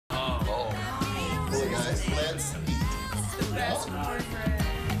Let's eat. The best boyfriend.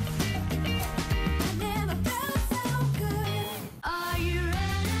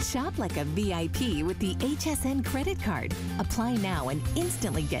 Shop like a VIP with the HSN credit card. Apply now and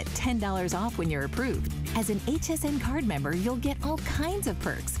instantly get $10 off when you're approved. As an HSN card member, you'll get all kinds of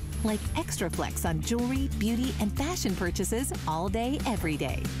perks, like extra flex on jewelry, beauty, and fashion purchases all day, every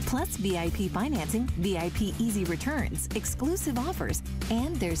day. Plus VIP financing, VIP easy returns, exclusive offers,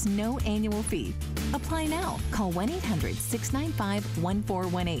 and there's no annual fee. Apply now. Call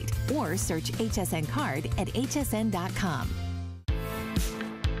 1-800-695-1418 or search HSN card at hsn.com.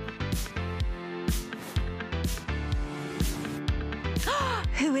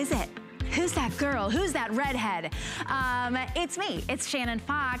 Who is it? Who's that girl? Who's that redhead? It's me. It's Shannon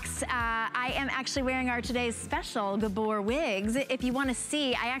Fox. I am actually wearing our today's special Gabor wigs. If you want to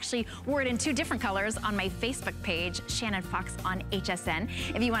see, I actually wore it in 2 different colors on my Facebook page, Shannon Fox on HSN.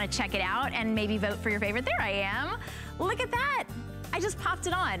 If you want to check it out and maybe vote for your favorite, there I am. Look at that. I just popped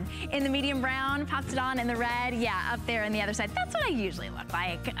it on in the medium brown, popped it on in the red, yeah, up there on the other side. That's what I usually look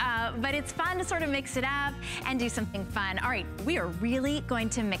like. But it's fun to sort of mix it up and do something fun. All right, we are really going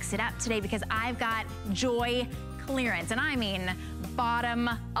to mix it up today because I've got Joy Clearance, and I mean bottom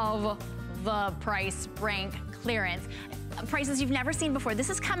of the price rank clearance. Prices you've never seen before. This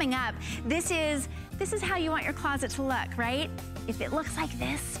is coming up. This is how you want your closet to look, right? If it looks like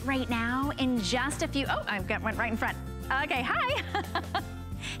this right now in just a few, oh, I've got one right in front. Okay, hi.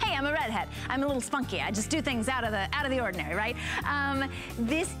 Hey, I'm a redhead. I'm a little spunky. I just do things out of the ordinary, right?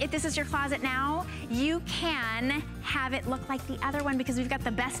 If this is your closet now, you can have it look like the other one because we've got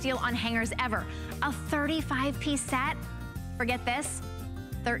the best deal on hangers ever. A 35-piece set, forget this,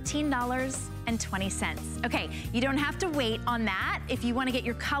 $13.20. Okay, you don't have to wait on that. If you want to get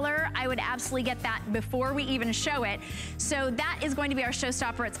your color, I would absolutely get that before we even show it. So that is going to be our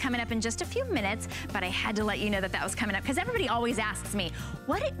showstopper. It's coming up in just a few minutes, but I had to let you know that that was coming up because everybody always asks me,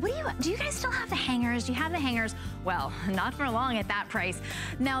 do you guys still have the hangers? Do you have the hangers? Well, not for long at that price.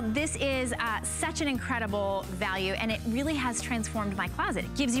 Now, this is such an incredible value, and it really has transformed my closet.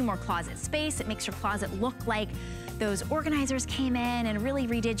 It gives you more closet space. It makes your closet look like those organizers came in and really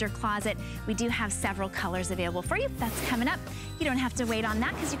redid your closet. We do have several colors available for you. That's coming up. You don't have to wait on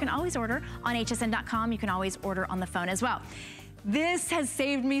that because you can always order on hsn.com. You can always order on the phone as well. This has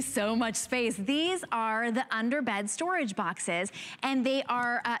saved me so much space. These are the underbed storage boxes, and they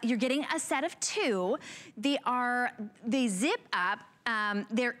are, you're getting a set of 2. They zip up.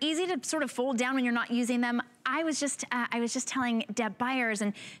 They're easy to sort of fold down when you're not using them. I was just telling Deb Byers,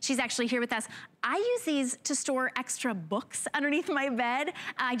 and she's actually here with us, I use these to store extra books underneath my bed.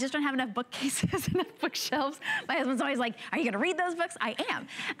 I just don't have enough bookcases, enough bookshelves. My husband's always like, are you gonna read those books? I am.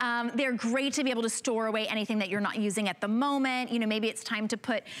 They're great to be able to store away anything that you're not using at the moment. You know, maybe it's time to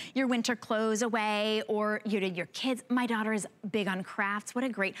put your winter clothes away, or your kids. My daughter is big on crafts. What a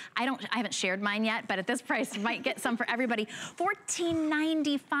great, I haven't shared mine yet, but at this price, you might get some for everybody.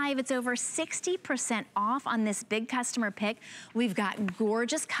 $14.95, it's over 60% off on this big customer pick. We've got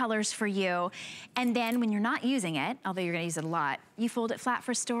gorgeous colors for you. And then when you're not using it, although you're gonna use it a lot, you fold it flat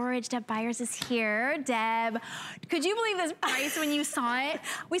for storage. Deb Byers is here. Deb, could you believe this price when you saw it?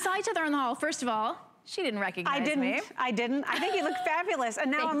 We saw each other in the hall. First of all, she didn't recognize me. I didn't. I think you look fabulous.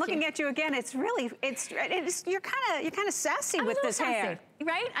 And now I'm looking at you again. It's really, you're kind of sassy with this hair.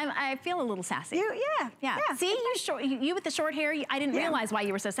 Right? I feel a little sassy. Yeah. See, you with the short hair, I didn't realize why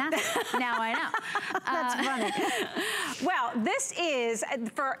you were so sassy. Now I know. That's funny. Well, this is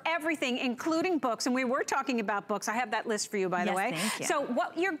for everything, including books. And we were talking about books. I have that list for you, by the way. Thank you. So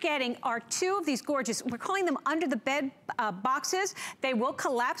what you're getting are 2 of these gorgeous, we're calling them under the bed boxes. They will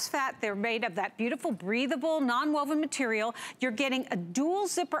collapse flat. They're made of that beautiful, breathable, non-woven material. You're getting a dual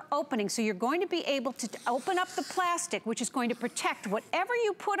zipper opening. So you're going to be able to open up the plastic, which is going to protect whatever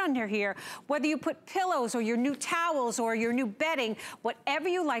you put under here, whether you put pillows or your new towels or your new bedding, whatever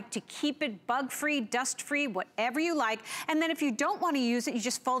you like to keep it bug-free, dust-free, whatever you like. And then if you don't want to use it, you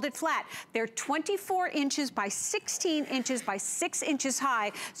just fold it flat. They're 24 inches by 16 inches by 6 inches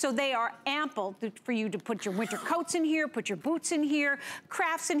high, so they are ample for you to put your winter coats in here, put your boots in here,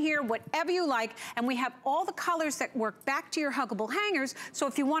 crafts in here, whatever you like. And we have all the colors that work back to your huggable hangers, so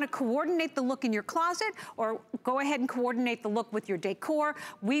if you want to coordinate the look in your closet or go ahead and coordinate the look with your decor,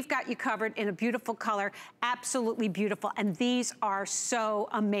 we've got you covered in a beautiful color, absolutely beautiful, and these are so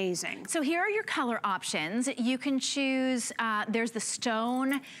amazing. So here are your color options. You can choose, there's the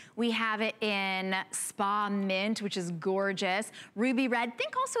stone, we have it in spa mint, which is gorgeous, ruby red.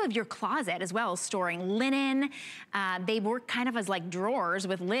 Think also of your closet as well, storing linen. They work kind of as like drawers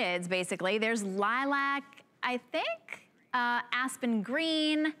with lids, basically. There's lilac, I think, aspen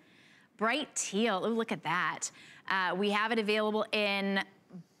green, bright teal. Ooh, look at that. We have it available in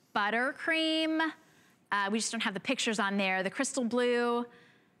buttercream. We just don't have the pictures on there. The crystal blue,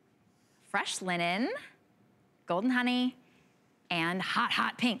 fresh linen, golden honey, and hot,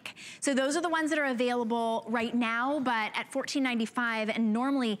 hot pink. So those are the ones that are available right now, but at $14.95, and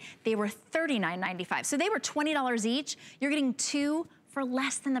normally they were $39.95. So they were $20 each. You're getting 2 for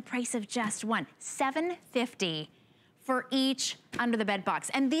less than the price of just one. $7.50 for each under the bed box.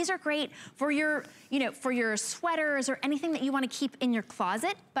 And these are great for your, you know, for your sweaters or anything that you want to keep in your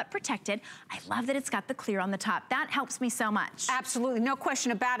closet, but protected. I love that it's got the clear on the top. That helps me so much. Absolutely, no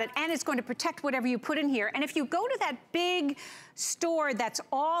question about it. And it's going to protect whatever you put in here. And if you go to that big store that's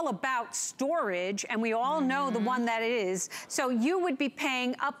all about storage, and we all know the one that it is, so you would be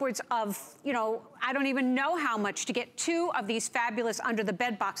paying upwards of, you know, I don't even know how much to get 2 of these fabulous under the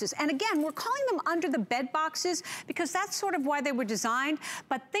bed boxes. And again, we're calling them under the bed boxes because that's sort of why they were designed.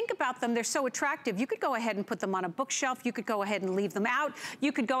 But think about them, they're so attractive. You could go ahead and put them on a bookshelf. You could go ahead and leave them out.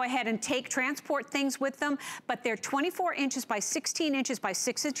 You could go ahead and transport things with them. But they're 24 inches by 16 inches by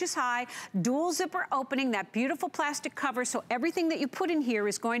 6 inches high, dual zipper opening, that beautiful plastic cover, so everything that you put in here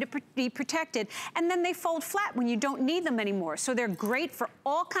is going to be protected. And then they fold flat when you don't need them anymore. So they're great for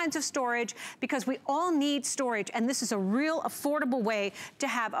all kinds of storage because we all need storage. And this is a real affordable way to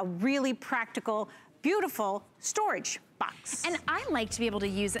have a really practical, beautiful storage box. And I like to be able to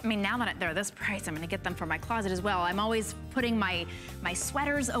use, I mean, now that they're this price, I'm gonna get them for my closet as well. I'm always putting my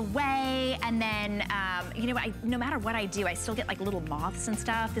sweaters away, and then, you know, no matter what I do, I still get like little moths and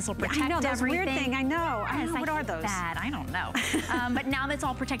stuff. This will protect everything. I know, that's a weird thing, I know. Yes, what are those? Bad. I don't know. But now that's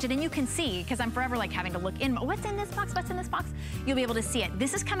all protected, and you can see, because I'm forever like having to look in, what's in this box, what's in this box? You'll be able to see it.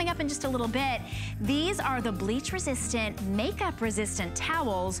 This is coming up in just a little bit. These are the bleach resistant, makeup resistant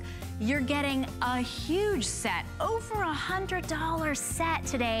towels. You're getting a huge set, over $100 set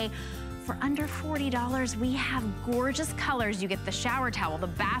today. For under $40, we have gorgeous colors. You get the shower towel, the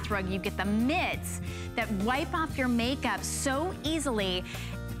bath rug, you get the mitts that wipe off your makeup so easily.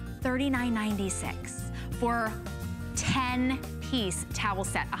 $39.96 for 10-piece towel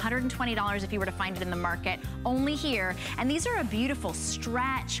set. $120 if you were to find it in the market, only here. And these are a beautiful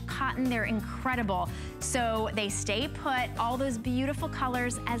stretch cotton. They're incredible. So they stay put, all those beautiful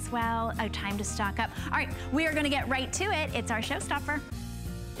colors as well. A time to stock up. All right, we are gonna get right to it. It's our showstopper.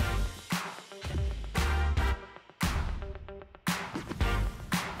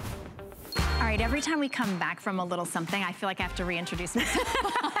 All right, every time we come back from a little something, I feel like I have to reintroduce myself.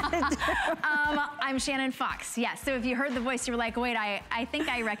 I'm Shannon Fox, yes. So if you heard the voice, you were like, wait, I think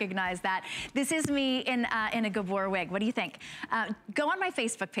I recognize that. This is me in a Gabor wig. What do you think? Go on my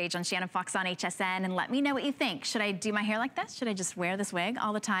Facebook page on Shannon Fox on HSN and let me know what you think. Should I do my hair like this? Should I just wear this wig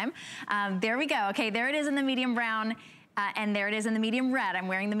all the time? There we go. Okay, there it is in the medium brown. And there it is in the medium red. I'm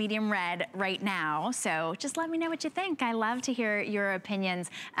wearing the medium red right now. So just let me know what you think. I love to hear your opinions.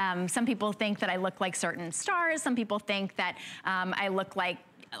 Some people think that I look like certain stars. Some people think that I look like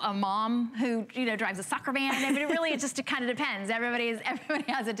a mom who, you know, drives a soccer van. I mean, it just kind of depends. Everybody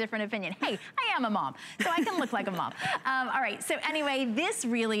has a different opinion. Hey, I am a mom, so I can look like a mom. All right, so anyway, this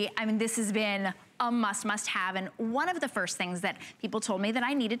really, I mean, this has been a must have. And one of the first things that people told me that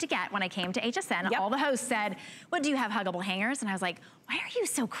I needed to get when I came to HSN, all the hosts said, well, do you have huggable hangers? And I was like, why are you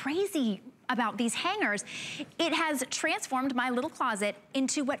so crazy about these hangers? It has transformed my little closet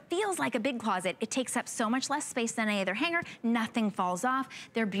into what feels like a big closet. It takes up so much less space than any other hanger. Nothing falls off.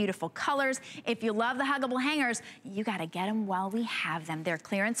 They're beautiful colors. If you love the huggable hangers, you gotta get them while we have them. They're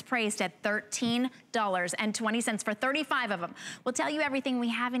clearance priced at $13.20 for 35 of them. We'll tell you everything we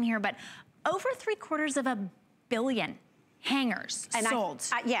have in here, but over 3/4 billion hangers sold.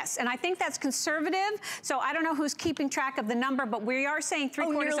 Yes, and I think that's conservative, so I don't know who's keeping track of the number, but we are saying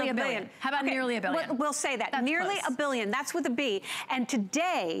 3/4 billion. How about nearly a billion? We'll say that. That's nearly close. a billion, that's with a B. And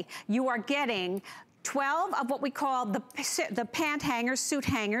today, you are getting 12 of what we call the pant hangers, suit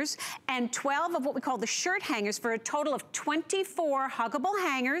hangers, and 12 of what we call the shirt hangers for a total of 24 huggable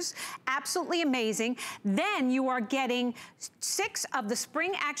hangers. Absolutely amazing. Then you are getting 6 of the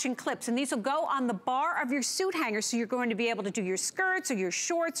spring action clips, and these will go on the bar of your suit hanger, so you're going to be able to do your skirts or your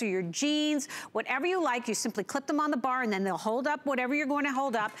shorts or your jeans, whatever you like. You simply clip them on the bar, and then they'll hold up whatever you're going to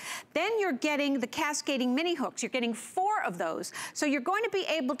hold up. Then you're getting the cascading mini hooks. You're getting 4 of those. So you're going to be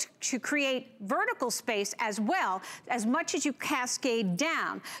able to create vertical space as well, as much as you cascade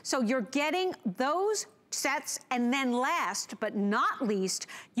down. So you're getting those sets, and then last but not least,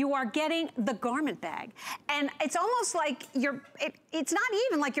 you are getting the garment bag. And it's almost like it's not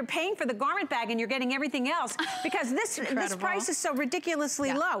even like you're paying for the garment bag and you're getting everything else, because this price is so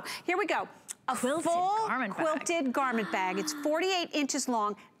ridiculously low. Here we go. A full quilted garment bag. It's 48 inches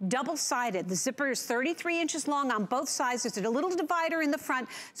long, double-sided. The zipper is 33 inches long on both sides. There's a little divider in the front,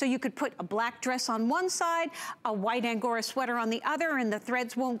 so you could put a black dress on one side, a white Angora sweater on the other, and the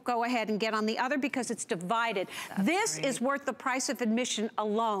threads won't go ahead and get on the other because it's divided. This is worth the price of admission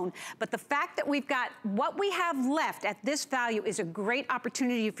alone. But the fact that we've got what we have left at this value is a great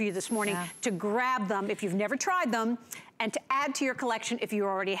opportunity for you this morning to grab them if you've never tried them, and to add to your collection if you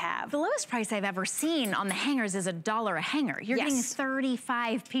already have. The lowest price I've ever seen on the hangers is $1 a hanger. You're getting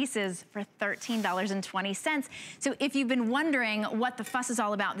 35 pieces for $13.20. So if you've been wondering what the fuss is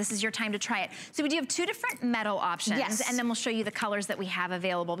all about, this is your time to try it. So we do have 2 different metal options, and then we'll show you the colors that we have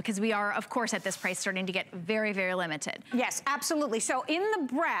available, because we are, of course, at this price starting to get very, very limited. Yes, absolutely. So in the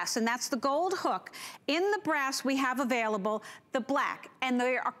brass, and that's the gold hook, in the brass we have available the black, and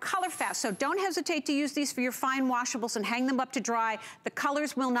they are color fast, so don't hesitate to use these for your fine washables and hang them up to dry. The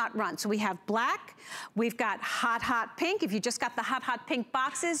colors will not run. So we have black, we've got hot, hot pink. If you just got the hot, hot pink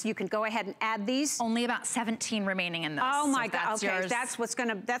boxes, you can go ahead and add these. Only about 17 remaining in this. Oh my God, okay, that's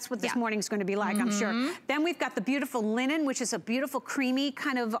what this morning's gonna be like, I'm sure. Then we've got the beautiful linen, which is a beautiful creamy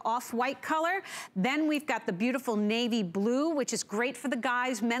kind of off-white color. Then we've got the beautiful navy blue, which is great for the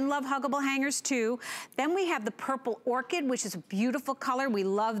guys. Men love huggable hangers too. Then we have the purple orchid, which is a beautiful color. We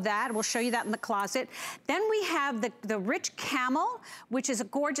love that. We'll show you that in the closet. Then we have the rich camel, which is a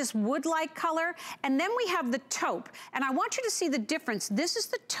gorgeous wood-like color. And then we have the taupe. And I want you to see the difference. This is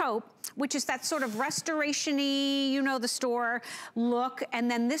the taupe, which is that sort of restoration-y, you know, the store look. And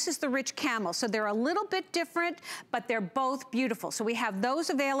then this is the rich camel. So they're a little bit different, but they're both beautiful. So we have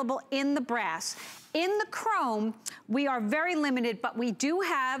those available in the brass. In the chrome, we are very limited, but we do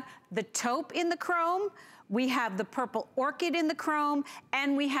have the taupe in the chrome. We have the purple orchid in the chrome,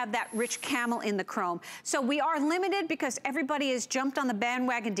 and we have that rich camel in the chrome. So we are limited because everybody has jumped on the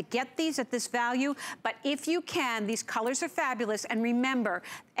bandwagon to get these at this value, but if you can, these colors are fabulous. And remember,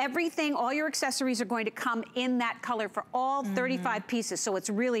 everything, all your accessories are going to come in that color for all 35 pieces, so it's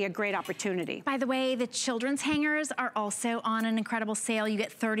really a great opportunity. By the way, the children's hangers are also on an incredible sale. You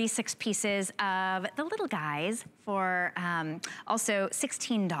get 36 pieces of the little guys for also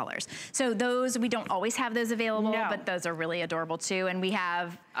 $16. So those, we don't always have those available, but those are really adorable too. And we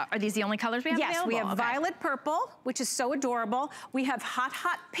have, are these the only colors we have available? Yes, we have violet purple, which is so adorable. We have hot,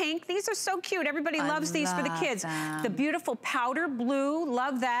 hot pink. These are so cute. Everybody loves these for the kids. The beautiful powder blue,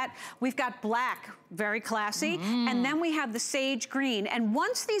 love that. We've got black, very classy. And then we have the sage green. And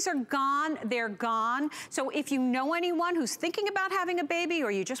once these are gone, they're gone. So if you know anyone who's thinking about having a baby,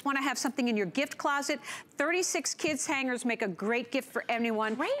 or you just want to have something in your gift closet, 36 kids hangers make a great gift for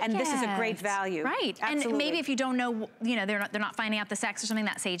anyone. And this is a great value. And maybe if you don't know, you know, they're not finding out the sex or something,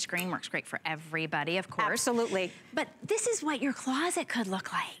 that sage green works great for everybody, of course. Absolutely. But this is what your closet could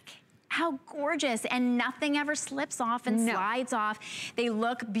look like. How gorgeous, and nothing ever slips off and slides off. They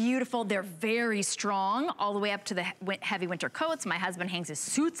look beautiful. They're very strong, all the way up to the heavy winter coats. My husband hangs his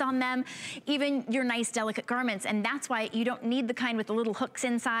suits on them, even your nice, delicate garments. And that's why you don't need the kind with the little hooks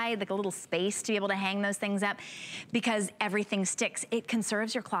inside, like a little space to be able to hang those things up, because everything sticks. It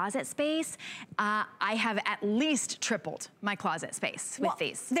conserves your closet space. I have at least tripled my closet space with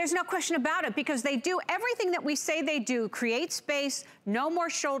these. There's no question about it, because they do everything that we say they do. Create space, no more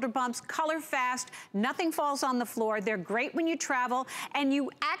shoulder bumps, color fast, nothing falls on the floor. They're great when you travel, and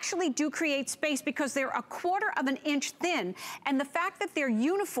you actually do create space because they're 1/4 of an inch thin. And the fact that they're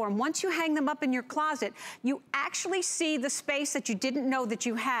uniform, once you hang them up in your closet, you actually see the space that you didn't know that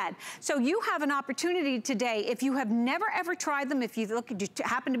you had. So you have an opportunity today. If you have never ever tried them, if you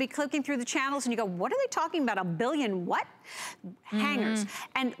happen to be clicking through the channels and you go, what are they talking about? 1 billion what? Hangers.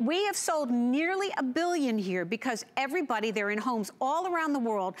 And we have sold nearly 1 billion here because everybody, they're in homes all around the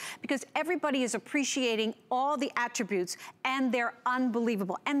world, because everybody is appreciating all the attributes, and they're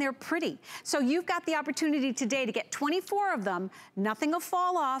unbelievable, and they're pretty. So you've got the opportunity today to get 24 of them. Nothing will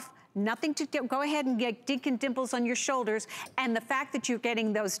fall off. Nothing to go ahead and get dink and dimples on your shoulders. And the fact that you're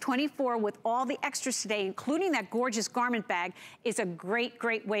getting those 24 with all the extras today, including that gorgeous garment bag, is a great,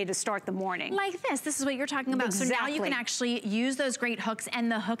 great way to start the morning. Like this. This is what you're talking about. So now you can actually use those great hooks,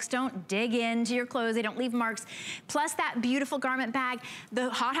 and the hooks don't dig into your clothes. They don't leave marks. Plus that beautiful garment bag. The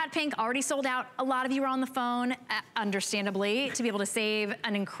hot, hot pink already sold out. A lot of you are on the phone, understandably, to be able to save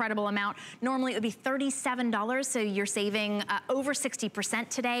an incredible amount. Normally it would be $37, so you're saving over 60%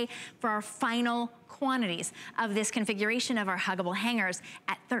 today for our final quantities of this configuration of our huggable hangers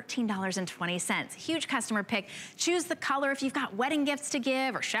at $13.20. Huge customer pick. Choose the color if you've got wedding gifts to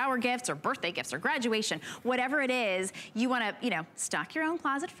give, or shower gifts, or birthday gifts, or graduation, whatever it is. You want to, you know, stock your own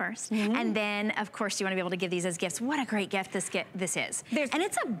closet first, and then of course you want to be able to give these as gifts. What a great gift this is. And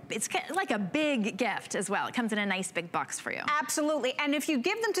it's like a big gift as well. It comes in a nice big box for you. Absolutely. And if you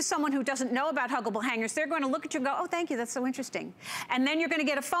give them to someone who doesn't know about huggable hangers, they're going to look at you and go, oh, thank you, that's so interesting. And then you're going to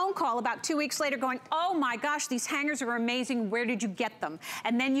get a phone call about 2 weeks later going, oh my gosh, these hangers are amazing. Where did you get them?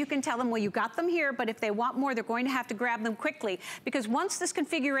 And then you can tell them, well, you got them here, but if they want more, they're going to have to grab them quickly, because once this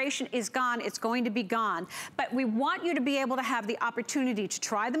configuration is gone, it's going to be gone. But we want you to be able to have the opportunity to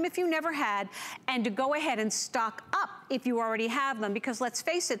try them if you never had, and to go ahead and stock up if you already have them, because let's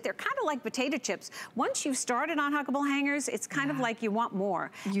face it, they're kind of like potato chips. Once you've started on huggable hangers, it's kind of like you want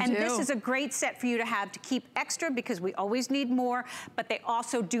more. And this is a great set for you to have to keep extra, because we always need more, but they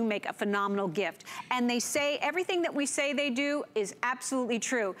also do make a phenomenal gift. And they say everything that we say they do is absolutely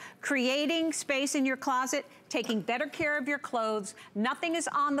true. Creating space in your closet, taking better care of your clothes, nothing is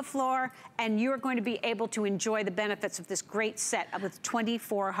on the floor, and you're going to be able to enjoy the benefits of this great set with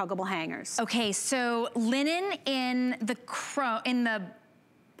 24 huggable hangers. Okay, so linen in the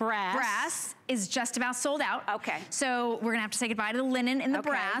brass is just about sold out. Okay. So we're gonna have to say goodbye to the linen in the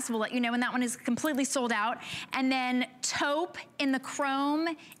brass. We'll let you know when that one is completely sold out. And then taupe in the chrome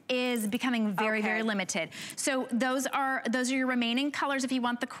is becoming very, very limited. So those are your remaining colors if you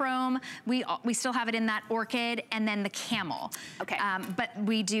want the chrome. We still have it in that orchid and then the camel. Okay. But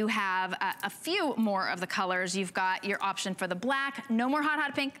we do have a few more of the colors. You've got your option for the black. No more hot,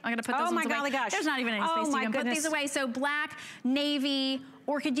 hot pink. I'm gonna put those ones away. Oh my golly gosh. There's not even any space to even put these away. So black, navy,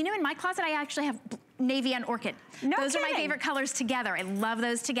 orchid. You know, in my closet, I actually have navy and orchid. Those are my favorite colors together. I love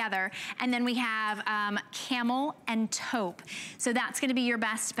those together. And then we have camel and taupe. So that's gonna be your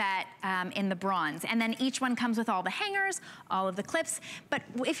best bet in the bronze. And then each one comes with all the hangers, all of the clips. But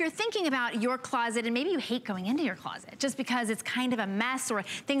if you're thinking about your closet, and maybe you hate going into your closet just because it's kind of a mess, or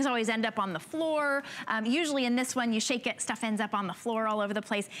things always end up on the floor. Usually in this one, you shake it, stuff ends up on the floor all over the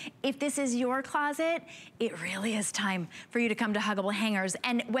place. If this is your closet, it really is time for you to come to huggable hangers.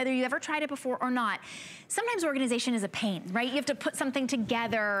 And whether you ever tried it before or not, sometimes organization is a pain, right? You have to put something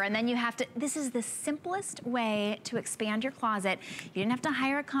together, and then you have to, this is the simplest way to expand your closet. You didn't have to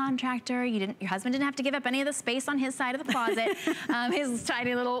hire a contractor. Your husband didn't have to give up any of the space on his side of the closet. His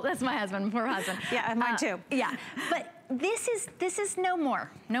tiny little, that's my husband, poor husband. Yeah, mine too. Yeah, but this is no more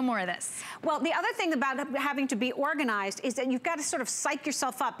of this. Well, the other thing about having to be organized is that you've got to sort of psych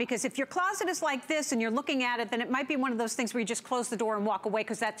yourself up, because if your closet is like this and you're looking at it, then it might be one of those things where you just close the door and walk away,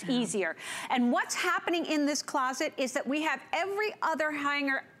 because that's easier. And what's happening in this closet is that we have every other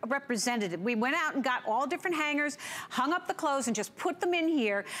hanger represented. We went out and got all different hangers, hung up the clothes, and just put them in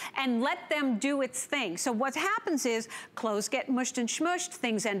here and let them do its thing. So what happens is clothes get mushed and smushed,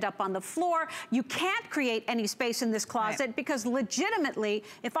 things end up on the floor. You can't create any space in this closet because legitimately,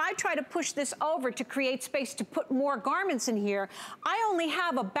 if I try to push this over to create space to put more garments in here, I only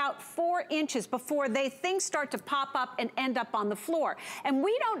have about 4 inches before things start to pop up and end up on the floor. And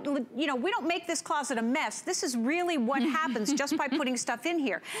we don't, we don't make this closet a mess. This is really what happens just by putting stuff in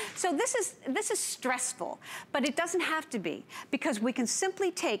here. So this is stressful, but it doesn't have to be, because we can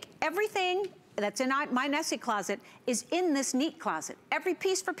simply take everything that's in my Nessie closet is in this neat closet. Every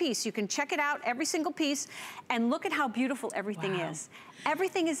piece for piece, you can check it out, every single piece, and look at how beautiful everything is.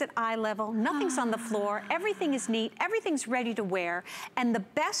 Everything is at eye level, nothing's on the floor, everything is neat, everything's ready to wear, and the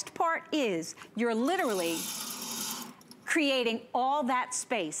best part is you're literally creating all that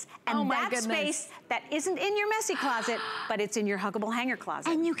space. And that space that isn't in your messy closet, but it's in your huggable hanger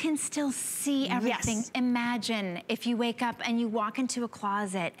closet. And you can still see everything. Yes. Imagine if you wake up and you walk into a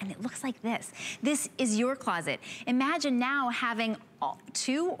closet and it looks like this. This is your closet. Imagine now having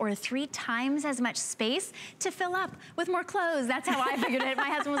 2 or 3 times as much space to fill up with more clothes. That's how I figured it. My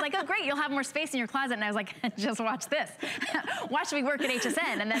husband was like, oh great, you'll have more space in your closet. And I was like, just watch this. Watch me work at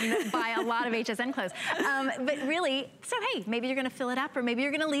HSN and then buy a lot of HSN clothes. But really, so hey, maybe you're gonna fill it up, or maybe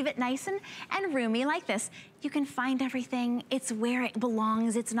you're gonna leave it nice and roomy like this. You can find everything. It's where it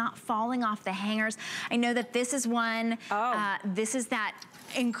belongs. It's not falling off the hangers. I know that this is one, this is that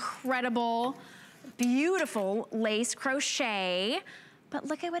incredible, beautiful lace crochet but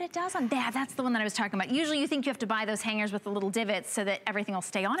look at what it does on there. That's the one that I was talking about. Usually you think you have to buy those hangers with the little divots so that everything will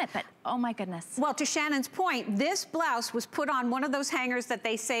stay on it, but oh my goodness. Well, to Shannon's point, this blouse was put on one of those hangers that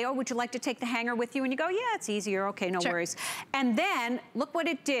they say, oh, would you like to take the hanger with you? And you go, yeah, it's easier, okay, no worries. And then, look what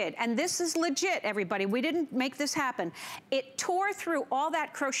it did. And this is legit, everybody. We didn't make this happen. It tore through all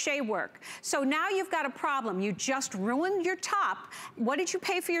that crochet work. So now you've got a problem. You just ruined your top. What did you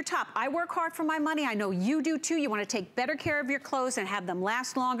pay for your top? I work hard for my money. I know you do too. You want to take better care of your clothes and have them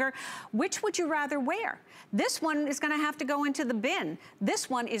last longer. Which would you rather wear? This one is going to have to go into the bin. This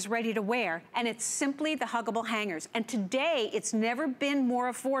one is ready to wear, and it's simply the huggable hangers. And today, it's never been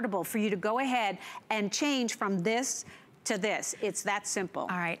more affordable for you to go ahead and change from this to this. It's that simple.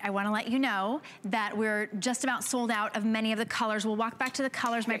 All right, I want to let you know that we're just about sold out of many of the colors. We'll walk back to the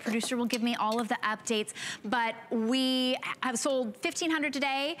colors. My producer will give me all of the updates, but we have sold 1,500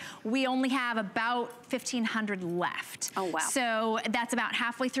 today. We only have about 1,500 left. Oh, wow. So that's about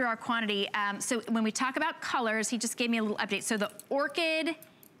halfway through our quantity. So when we talk about colors, he just gave me a little update. So the orchid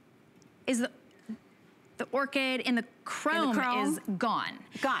is the orchid in the chrome is gone.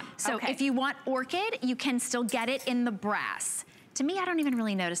 Gone, So okay. if you want orchid, you can still get it in the brass. To me, I don't even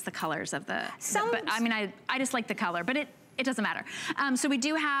really notice the colors of but I mean, I just like the color, but it doesn't matter. So we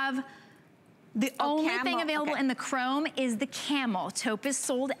do have, the only thing available in the chrome is the camel. Taupe is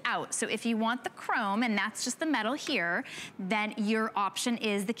sold out. So if you want the chrome, and that's just the metal here, then your option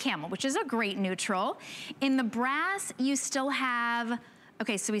is the camel, which is a great neutral. In the brass, you still have,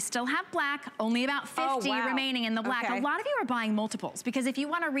 okay, so we still have black, only about 50 remaining in the black. A lot of you are buying multiples because if you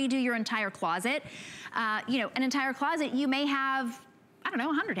want to redo your entire closet, you know, an entire closet, you may have, I don't know,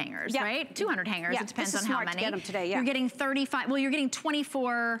 100 hangers, right? 200 hangers, it depends on how many. Get them today, You're getting 35, well, you're getting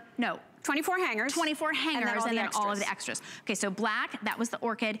 24 hangers. 24 hangers and then all of the extras. Okay, so black, that was the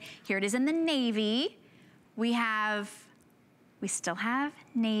orchid. Here it is in the navy. We still have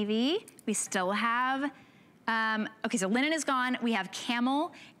navy. We still have, okay, so linen is gone. We have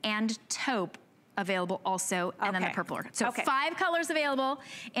camel and taupe available also, and then the purple orchid. So 5 colors available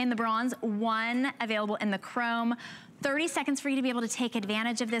in the bronze, 1 available in the chrome. 30 seconds for you to be able to take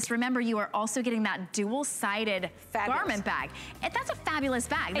advantage of this. Remember, you are also getting that dual-sided garment bag. That's a fabulous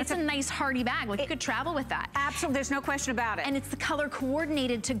bag. That's a nice, hardy bag. Like, you could travel with that. Absolutely, there's no question about it. And it's the color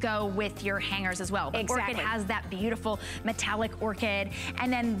coordinated to go with your hangers as well. The orchid has that beautiful metallic orchid.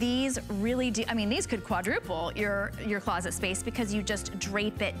 And then these really do, I mean, these could quadruple your closet space because you just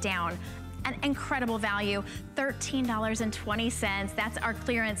drape it down. An incredible value, $13.20. That's our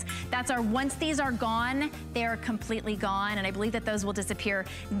clearance. That's our, once these are gone, they are completely gone. And I believe that those will disappear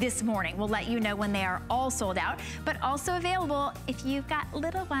this morning. We'll let you know when they are all sold out, but also available if you've got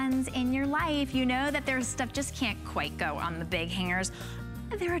little ones in your life. You know that their stuff just can't quite go on the big hangers.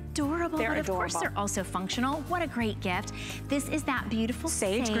 They're adorable, but of course they're also functional. What a great gift. This is that beautiful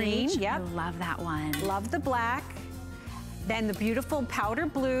sage green. Yep. I love that one. Love the black. Then the beautiful powder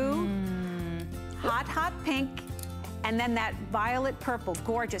blue. Hot, hot pink, and then that violet purple,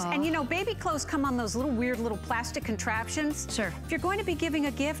 gorgeous. And you know, baby clothes come on those little weird little plastic contraptions. Sure. If you're going to be giving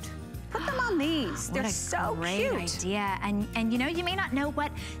a gift, put them on these. They're so cute. What a great idea. And you know, you may not know what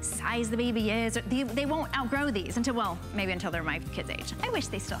size the baby is. Or they won't outgrow these until, well, maybe until they're my kid's age. I wish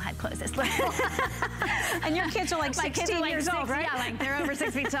they still had clothes this little. And your kids are like 16 years old, right? Yeah, like they're over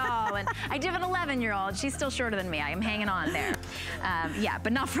 6 feet tall. And I do have an 11-year-old. She's still shorter than me. I am hanging on there. Yeah,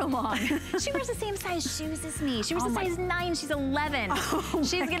 but not for long. She wears the same size shoes as me. She wears a size 9. She's 11.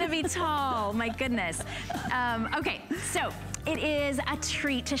 She's gonna be tall. My goodness. Okay, so it is a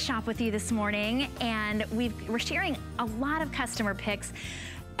treat to shop with you this morning, and we're sharing a lot of customer picks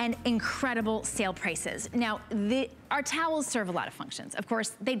and incredible sale prices. Now, our towels serve a lot of functions. Of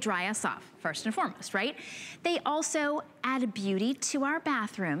course, they dry us off, first and foremost, right? They also add beauty to our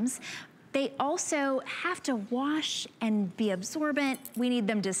bathrooms. They also have to wash and be absorbent. We need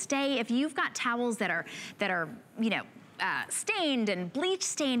them to stay. If you've got towels that are, you know, stained and bleach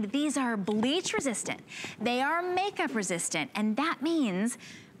stained, these are bleach resistant. They are makeup resistant, and that means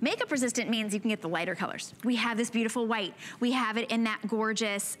makeup resistant means you can get the lighter colors. We have this beautiful white. We have it in that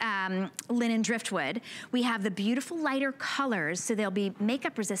gorgeous linen driftwood. We have the beautiful lighter colors, so they'll be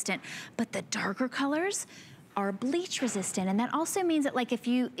makeup resistant, but the darker colors are bleach resistant. And that also means that, like, if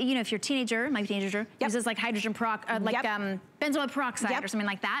you know, if your teenager, my teenager uses like hydrogen peroxide, benzoyl peroxide or something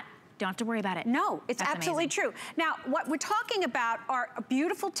like that, Don't have to worry about it. No, it's That's absolutely amazing. true. Now, what we're talking about are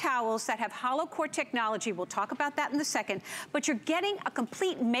beautiful towels that have hollow core technology. We'll talk about that in a second. But you're getting a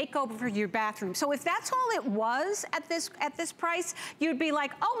complete makeover for your bathroom. So if that's all it was at this price, you'd be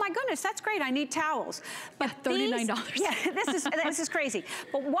like, oh my goodness, that's great, I need towels. But $39. Yeah, this is crazy.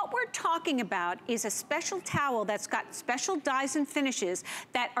 But what we're talking about is a special towel that's got special dyes and finishes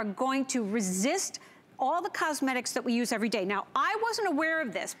that are going to resist all the cosmetics that we use every day. Now, I wasn't aware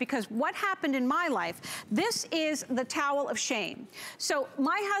of this because what happened in my life, this is the towel of shame. So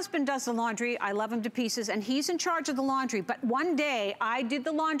my husband does the laundry, I love him to pieces, and he's in charge of the laundry. But one day I did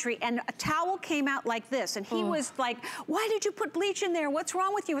the laundry and a towel came out like this, and he was like, why did you put bleach in there? What's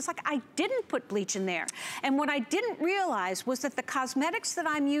wrong with you? It's like, I didn't put bleach in there. And what I didn't realize was that the cosmetics that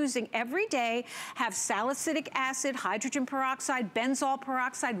I'm using every day have salicylic acid, hydrogen peroxide, benzoyl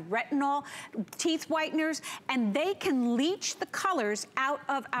peroxide, retinol, teeth whiteners, and they can leach the colors out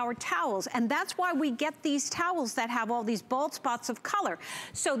of our towels. And that's why we get these towels that have all these bald spots of color.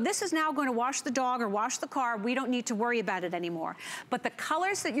 So this is now going to wash the dog or wash the car. We don't need to worry about it anymore. But the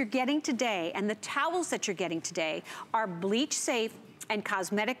colors that you're getting today and the towels that you're getting today are bleach safe and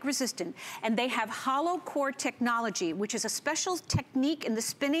cosmetic resistant, and they have hollow core technology, which is a special technique in the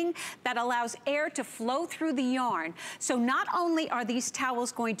spinning that allows air to flow through the yarn. So not only are these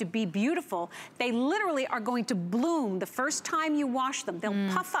towels going to be beautiful, they literally are going to bloom the first time you wash them. They'll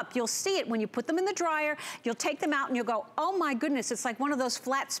puff up. You'll see it when you put them in the dryer. You'll take them out and you'll go, oh my goodness, it's like one of those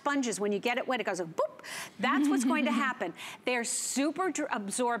flat sponges. When you get it wet, it goes boop. That's what's going to happen. They're super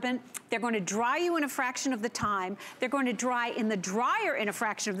absorbent. They're going to dry you in a fraction of the time. They're going to dry in the dryer in a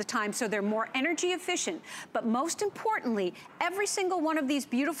fraction of the time, so they're more energy efficient. But most importantly, every single one of these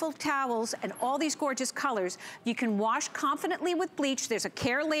beautiful towels and all these gorgeous colors, you can wash confidently with bleach. There's a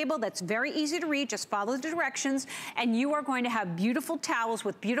care label that's very easy to read. Just follow the directions, and you are going to have beautiful towels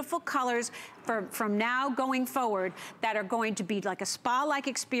with beautiful colors from now going forward that are going to be like a spa-like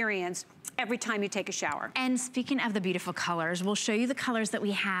experience every time you take a shower. And speaking of the beautiful colors, we'll show you the colors that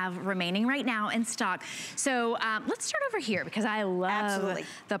we have remaining right now in stock. So let's start over here because I love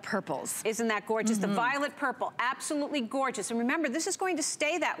the purples. Isn't that gorgeous? The violet purple, absolutely gorgeous. And remember, this is going to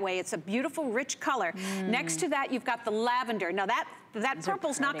stay that way. It's a beautiful, rich color. Next to that, you've got the lavender. Now that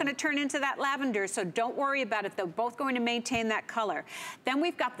purple's not going to turn into that lavender, so don't worry about it. They're both going to maintain that color. Then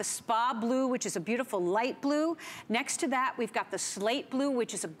we've got the spa blue, which is a beautiful light blue. Next to that, we've got the slate blue,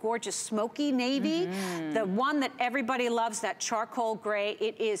 which is a gorgeous smoky navy. The one that everybody loves, that charcoal gray.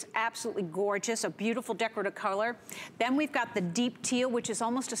 It is absolutely gorgeous, a beautiful decorative color. Then we've got the deep teal, which is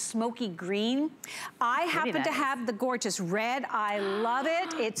almost a smoky green. I happen to have the gorgeous red. I love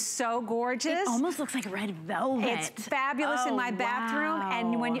it. It's so gorgeous. It almost looks like red velvet. It's fabulous in my bathroom.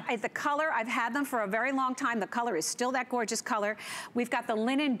 And when the color, I've had them for a very long time. The color is still that gorgeous color. We've got the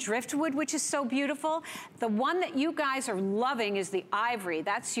linen driftwood, which is so beautiful. The one that you guys are loving is the ivory.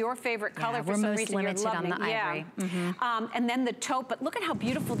 That's your favorite color for some reason. We're most limited on the ivory. And then the taupe. But look at how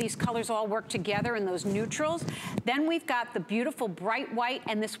beautiful these colors all work together in those neutrals. Then we've got the beautiful bright white,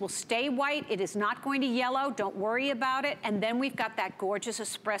 and this will stay white. It is not going to yellow. Don't worry about it. And then we've got that gorgeous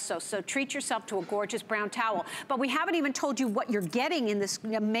espresso. So treat yourself to a gorgeous brown towel. But we haven't even told you what you're getting in this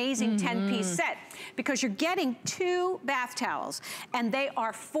amazing 10-piece set, because you're getting 2 bath towels, and they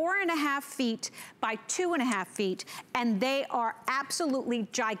are 4.5 feet by 2.5 feet, and they are absolutely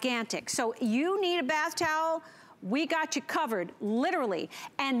gigantic. So you need a bath towel, we got you covered, literally.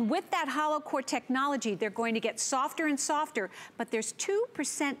 And with that hollow core technology, they're going to get softer and softer, but there's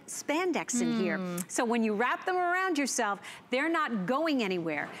 2% spandex in here. So when you wrap them around yourself, they're not going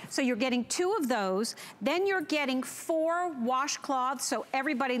anywhere. So you're getting 2 of those, then you're getting 4 washcloths, so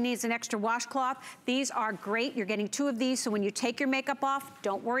everybody needs an extra washcloth. These are great, you're getting 2 of these, so when you take your makeup off,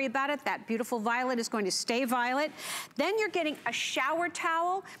 don't worry about it. That beautiful violet is going to stay violet. Then you're getting a shower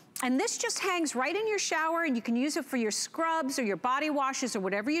towel. And this just hangs right in your shower, and you can use it for your scrubs or your body washes or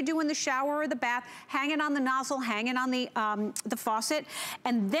whatever you do in the shower or the bath. Hang it on the nozzle, hang it on the faucet.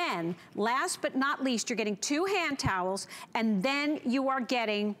 And then, last but not least, you're getting 2 hand towels, and then you are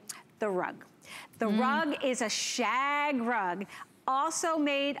getting the rug. The rug is a shag rug, also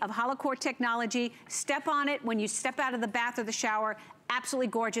made of hollow core technology. Step on it when you step out of the bath or the shower. Absolutely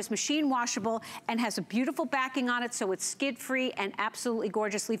gorgeous, machine washable, and has a beautiful backing on it, so it's skid free and absolutely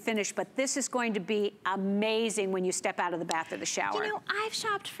gorgeously finished. But this is going to be amazing when you step out of the bath or the shower. You know, I've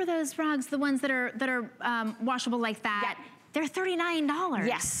shopped for those rugs, the ones that are washable like that. Yeah. They're $39.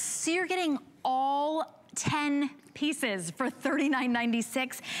 Yes. So you're getting all 10 pieces for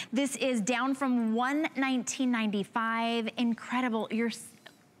 $39.96. This is down from $119.95. Incredible. You're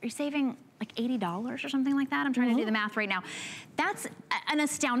saving like $80 or something like that. I'm trying to do the math right now. That's an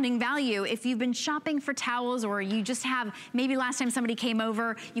astounding value. If you've been shopping for towels, or you just have, maybe last time somebody came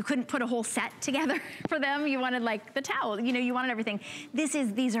over, you couldn't put a whole set together for them. You wanted like the towel, you know, you wanted everything.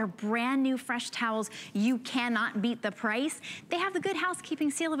 These are brand new fresh towels. You cannot beat the price. They have the Good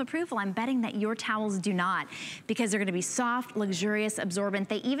Housekeeping seal of approval. I'm betting that your towels do not, because they're gonna be soft, luxurious, absorbent.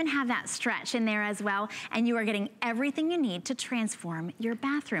 They even have that stretch in there as well, and you are getting everything you need to transform your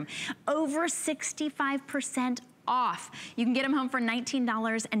bathroom. Over 65% off. You can get them home for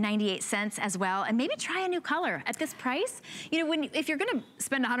 $19.98 as well, and maybe try a new color at this price. You know, if you're gonna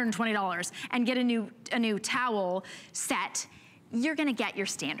spend $120 and get a new towel set, you're gonna get your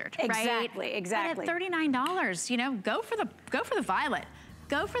standard, right? Exactly. And at $39, you know, go for the violet.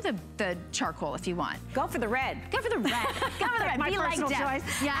 Go for the charcoal if you want. Go for the red. Go for the red. Go for the red. My Be personal like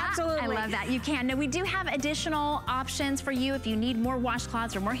choice. Yeah, absolutely. I love that. You can. Now, we do have additional options for you if you need more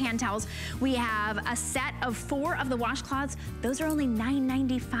washcloths or more hand towels. We have a set of 4 of the washcloths. Those are only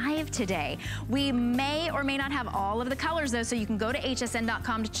 $9.95 today. We may or may not have all of the colors though, so you can go to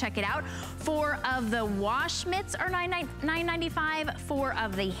hsn.com to check it out. 4 of the wash mitts are $9.95. 4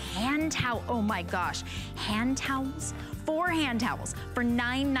 of the hand towel. Oh my gosh, hand towels. 4 hand towels for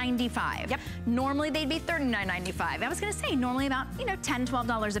 $9.95. Yep. Normally they'd be $39.95. I was gonna say normally about, you know, $10,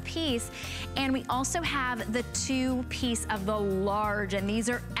 $12 a piece. And we also have the 2-piece of the large, and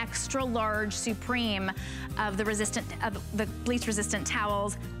these are extra large supreme of the bleach resistant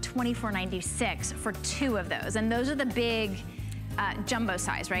towels, $24.96 for 2 of those. And those are the big jumbo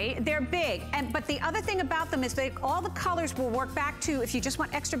size, right? They're big, but the other thing about them is that all the colors will work back to, if you just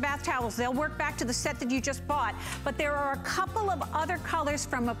want extra bath towels, they'll work back to the set that you just bought. But there are a couple of other colors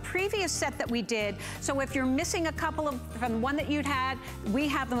from a previous set that we did. So if you're missing a couple from one that you'd had, we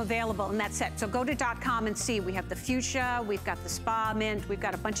have them available in that set. So go to .com and see. We have the fuchsia, we've got the spa mint, we've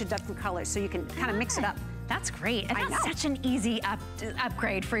got a bunch of different colors, so you can kind of mix it up. That's great. And that's such an easy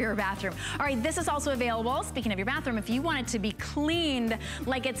upgrade for your bathroom. All right, this is also available, speaking of your bathroom, if you want it to be cleaned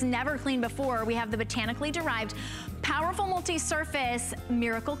like it's never cleaned before, we have the botanically derived powerful multi-surface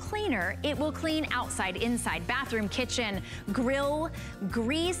miracle cleaner. It will clean outside, inside, bathroom, kitchen, grill,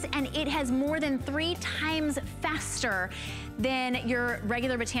 grease, and it has more than 3 times faster than your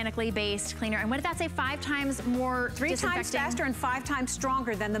regular botanically based cleaner. And what did that say? 5 times more 3 times faster and 5 times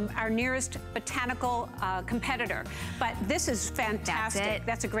stronger than our nearest botanical competitor. But this is fantastic.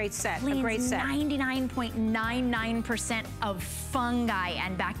 That's a great set. Cleans a great set. 99.99% of fungi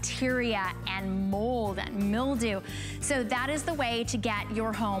and bacteria and mold and mildew. So that is the way to get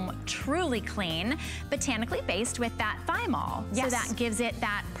your home truly clean, botanically based with that thymol. Yes. So that gives it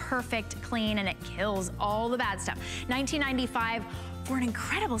that perfect clean, and it kills all the bad stuff. $19.95 for an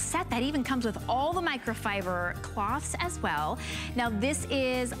incredible set that even comes with all the microfiber cloths as well. Now this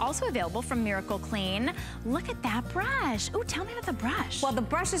is also available from Miracle Clean. Look at that brush. Ooh, tell me about the brush. Well, the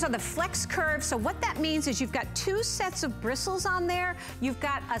brushes are the flex curve. So what that means is you've got 2 sets of bristles on there. You've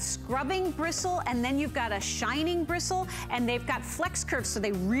got a scrubbing bristle, and then you've got a shining bristle, and they've got flex curves, so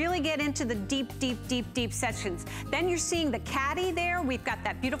they really get into the deep, deep, deep, deep sections. Then you're seeing the caddy there. We've got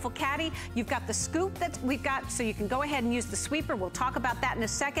that beautiful caddy. You've got the scoop that we've got, so you can go ahead and use the sweeper. We'll talk about that in a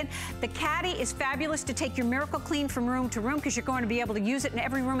second. The caddy is fabulous to take your Miracle Clean from room to room, because you're going to be able to use it in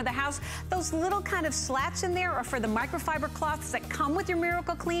every room of the house. Those little kind of slats in there are for the microfiber cloths that come with your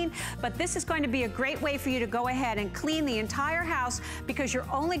Miracle Clean, but this is going to be a great way for you to go ahead and clean the entire house, because you're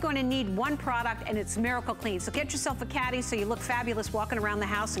only going to need one product, and it's Miracle Clean. So get yourself a caddy so you look fabulous walking around the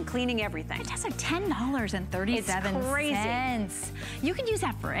house and cleaning everything. It has like $10.37. It's crazy. You can use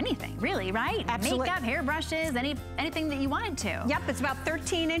that for anything, really, right? Absolutely. Makeup, hairbrushes, anything that you wanted to. Yep, it's about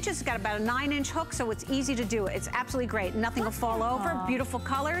 13 inches. It's got about a 9-inch hook, so it's easy to do. It's absolutely great. Nothing will fall over. Beautiful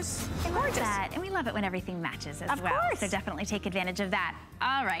colors. Gorgeous. And we love it when everything matches as well. Of course. So definitely take advantage of that.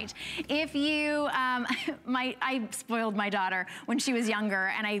 All right. If you, I spoiled my daughter when she was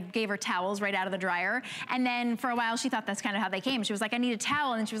younger, and I gave her towels right out of the dryer. And then for a while, she thought that's kind of how they came. She was like, I need a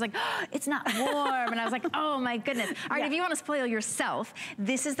towel. And she was like, oh, it's not warm. And I was like, oh my goodness. All right, if you want to spoil yourself,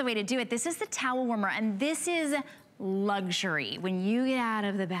 this is the way to do it. This is the towel warmer, and this is luxury. When you get out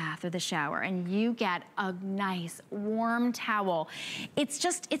of the bath or the shower and you get a nice warm towel,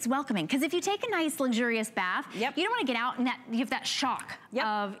 it's welcoming. Because if you take a nice luxurious bath, you don't want to get out and you have that shock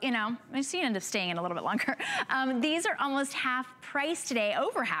of, you know, so you end up staying in a little bit longer. These are almost half price today,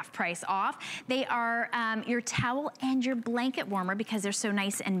 over half price off. They are your towel and your blanket warmer, because they're so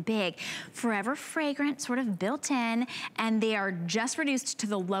nice and big. Forever fragrant, sort of built in, and they are just reduced to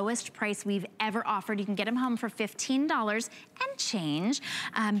the lowest price we've ever offered. You can get them home for $15 $15 and change.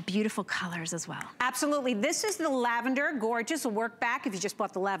 Beautiful colors as well. Absolutely. This is the lavender, gorgeous. Will work back if you just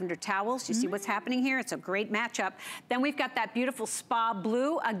bought the lavender towels. You see what's happening here? It's a great matchup. Then we've got that beautiful spa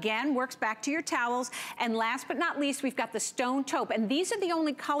blue. Again, works back to your towels. And last but not least, we've got the stone taupe. And these are the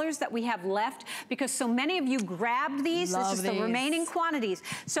only colors that we have left because so many of you grabbed these. This is the remaining quantities.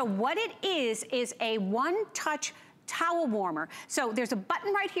 So what it is a one-touch towel warmer. So there's a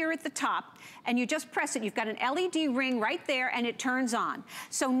button right here at the top and you just press it. You've got an LED ring right there and it turns on.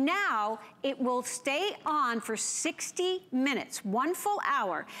 So now it will stay on for 60 minutes, 1 full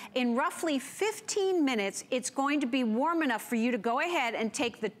hour. In roughly 15 minutes, it's going to be warm enough for you to go ahead and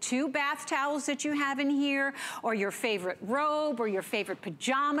take the 2 bath towels that you have in here, or your favorite robe, or your favorite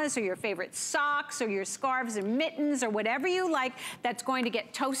pajamas, or your favorite socks, or your scarves and mittens, or whatever you like that's going to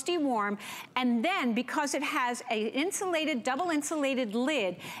get toasty warm. And then because it has an insulated, double insulated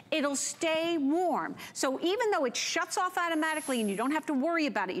lid, it'll stay warm. So even though it shuts off automatically and you don't have to worry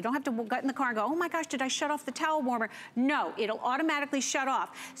about it, you don't have to get in the car and go, oh my gosh, did I shut off the towel warmer? No, it'll automatically shut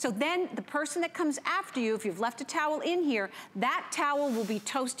off. So then the person that comes after you, if you've left a towel in here, that towel will be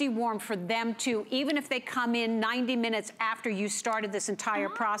toasty warm for them too, even if they come in 90 minutes after you started this entire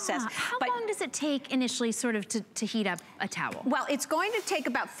process. How long does it take initially sort of to heat up a towel? Well, it's going to take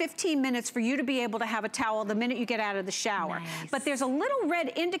about 15 minutes for you to be able to have a towel the minute you get out of the shower. Nice. But there's a little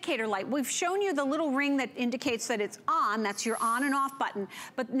red indicator light. We've shown you the little ring that indicates that it's on. That's your on and off button.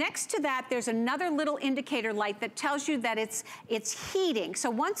 But next to that, there's another little indicator light that tells you that it's heating. So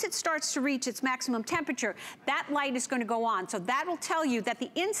once it starts to reach its maximum temperature, that light is going to go on. So that'll tell you that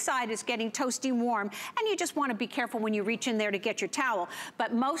the inside is getting toasty warm, and you just want to be careful when you reach in there to get your towel.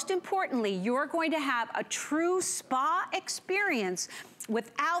 But most importantly, you're going to have a true spa experience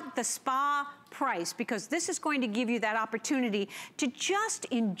without the spa price, because this is going to give you that opportunity to just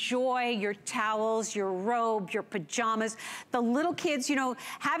enjoy your towels, your robe, your pajamas. The little kids, you know,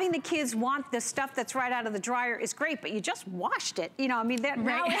 having the kids want the stuff that's right out of the dryer is great, but you just washed it. You know, I mean, that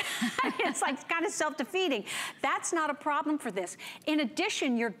now it's like kind of self-defeating. That's not a problem for this. In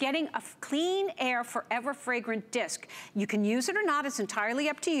addition, you're getting a clean air forever fragrant disc. You can use it or not, it's entirely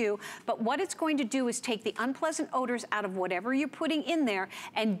up to you, but what it's going to do is take the unpleasant odors out of whatever you're putting in there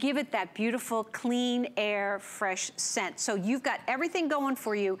and give it that beautiful clean air, fresh scent. So you've got everything going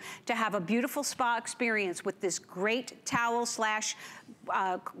for you to have a beautiful spa experience with this great towel slash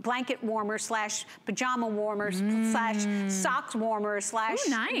blanket warmer slash pajama warmer slash socks warmer slash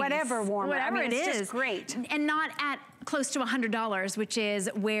whatever warmer. Whatever I mean, it's just is. Great. And not at close to $100, which is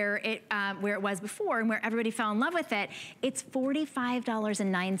where it was before and where everybody fell in love with it. It's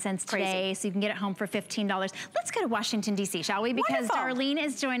 $45.09 today, so you can get it home for $15. Let's go to Washington, D.C., shall we? Because Darlene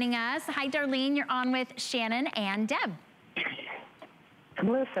is joining us. Hi, Darlene. You're on with Shannon and Deb.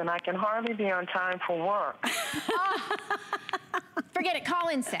 Listen, I can hardly be on time for work. Forget it. Call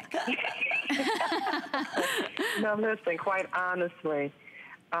in sick. No, listen, quite honestly,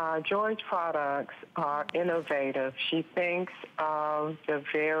 Joy's products are innovative. She thinks of the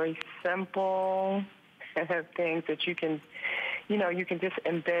very simple things that you can, you know, you can just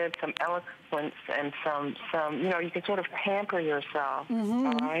embed some eloquence and some, you know, you can sort of pamper yourself,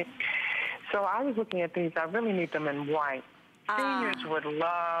 all right? So I was looking at these. I really need them in white. Seniors would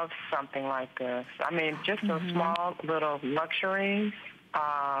love something like this. I mean, just those small little luxuries.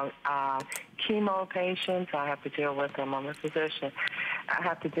 Chemo patients, I have to deal with them. I'm a physician. I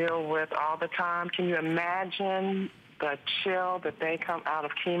have to deal with all the time. Can you imagine the chill that they come out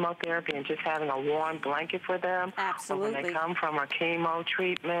of chemotherapy and just having a warm blanket for them? Absolutely. Or when they come from a chemo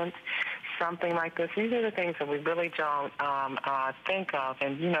treatment, something like this. These are the things that we really don't think of.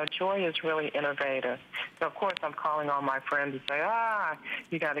 And, you know, Joy is really innovative. So, of course, I'm calling all my friends to say,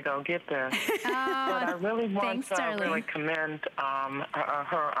 you got to go get this. But I really want to really commend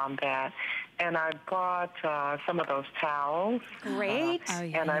her on that. And I bought some of those towels. Great.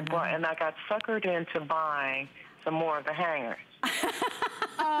 And I got suckered into buying some more of the hangers.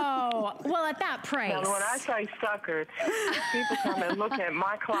 Oh, well, at that price. Now, when I say suckered, people come and look at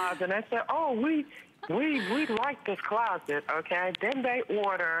my closet and they say, oh, we like this closet, okay? Then they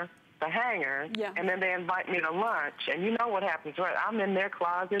order the hanger, and then they invite me to lunch. And you know what happens, right? I'm in their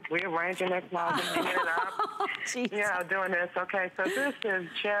closet, rearranging their closet, cleaning it up, doing this. Okay, so this is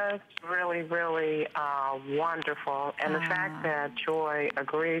just really, really wonderful. And the fact that Joy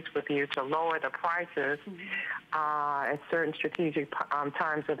agrees with you to lower the prices at certain strategic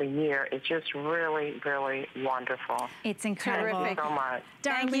times of the year is just really, really wonderful. It's incredible. Thank you so much.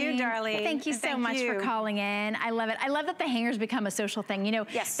 Darlene, thank you, Darlene. Thank you so much for calling in. I love it. I love that the hangers become a social thing. You know,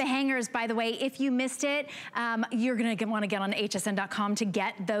 the hangers hangers, by the way, if you missed it, you're gonna wanna get on hsn.com to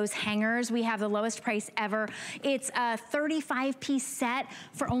get those hangers. We have the lowest price ever. It's a 35-piece set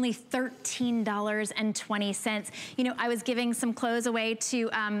for only $13.20. You know, I was giving some clothes away to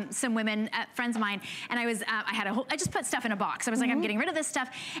some women, friends of mine, and I just put stuff in a box. I was like, I'm getting rid of this stuff.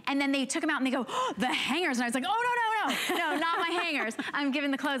 And then they took them out and they go, oh, the hangers. And I was like, oh, no, not my hangers. I'm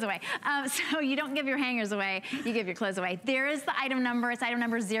giving the clothes away. So you don't give your hangers away, you give your clothes away. There is the item number. It's item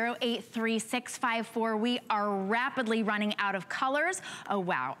number 083654. We are rapidly running out of colors. Oh,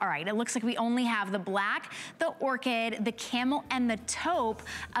 wow. All right, it looks like we only have the black, the orchid, the camel, and the taupe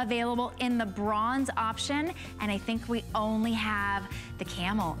available in the bronze option. And I think we only have the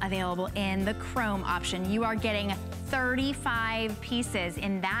camel available in the chrome option. You are getting 35 pieces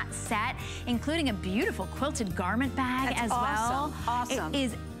in that set, including a beautiful quilted garment bag as well. Awesome. It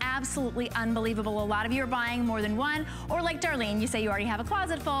is absolutely unbelievable. A lot of you are buying more than one, or like Darlene, you say you already have a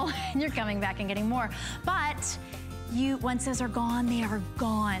closet full and you're coming back and getting more. But once those are gone, they are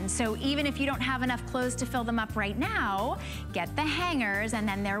gone. So even if you don't have enough clothes to fill them up right now, get the hangers and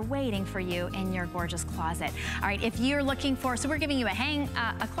then they're waiting for you in your gorgeous closet. All right, if you're looking for, so we're giving you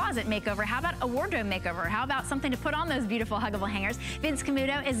a closet makeover. How about a wardrobe makeover? How about something to put on those beautiful huggable hangers? Vince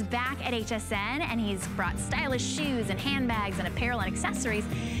Camuto is back at HSN and he's brought stylish shoes and handbags and apparel and accessories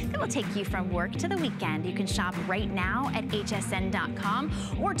that will take you from work to the weekend. You can shop right now at hsn.com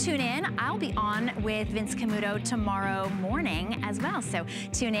or tune in. I'll be on with Vince Camuto tomorrow morning as well. So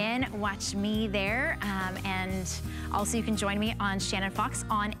tune in, watch me there, and also you can join me on Shannon Fox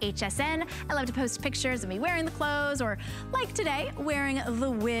on HSN. I love to post pictures of me wearing the clothes, or like today, wearing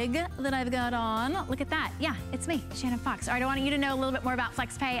the wig that I've got on. Look at that. Yeah, it's me, Shannon Fox. All right, I want you to know a little bit more about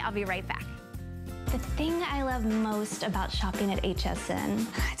FlexPay. I'll be right back. The thing I love most about shopping at HSN.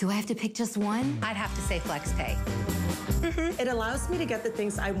 Do I have to pick just one? I'd have to say FlexPay. It allows me to get the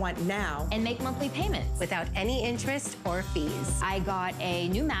things I want now and make monthly payments without any interest or fees. I got a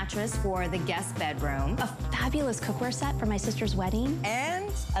new mattress for the guest bedroom, A fabulous cookware set for my sister's wedding.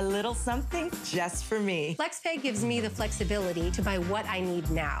 and a little something just for me. FlexPay gives me the flexibility to buy what I need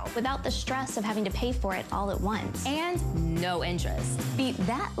now. Without the stress of having to pay for it all at once. and no interest. Beat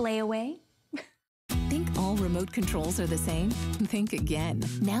that layaway. Think all remote controls are the same? Think again.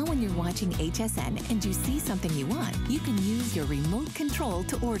 Now when you're watching HSN and you see something you want, you can use your remote control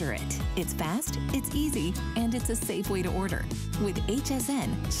to order it. It's fast, it's easy, and it's a safe way to order. With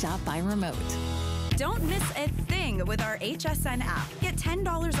HSN, shop by remote. Don't miss a thing with our HSN app. Get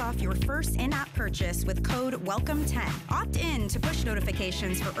 $10 off your first in-app purchase with code WELCOME10. Opt in to push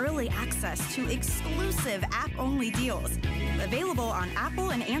notifications for early access to exclusive app-only deals. Available on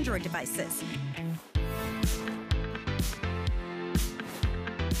Apple and Android devices.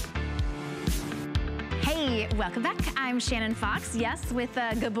 Hey, welcome back. I'm Shannon Fox, yes, with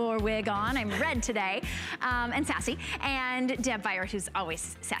a Gabor wig on. I'm red today, and sassy. And Deb Byard, who's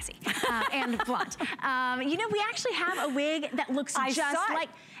always sassy, and blonde. You know, we actually have a wig that looks just like,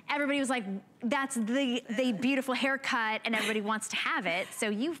 everybody was like, that's the beautiful haircut, and everybody wants to have it, so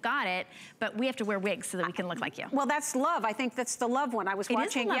you've got it, but we have to wear wigs so that we can look like you. Well, that's Love. I think that's the Love one. I was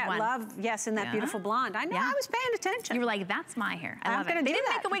watching, Love, yes, in that beautiful blonde. I know, I was paying attention. You were like, that's my hair. I love it. They didn't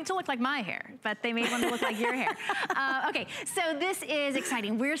make a wig to look like my hair, but they made one to look like your hair. Okay, so this is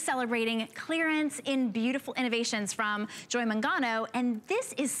exciting. We're celebrating clearance in beautiful innovations from Joy Mangano, and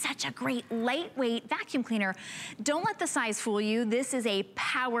this is such a great lightweight vacuum cleaner. Don't let the size fool you. This is a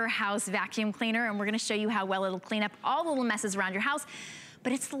powerhouse vacuum cleaner, and we're gonna show you how well it'll clean up all the little messes around your house.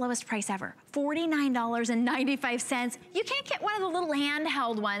 But it's the lowest price ever, $49.95. You can't get one of the little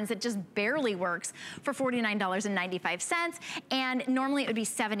handheld ones that just barely works for $49.95, and normally it would be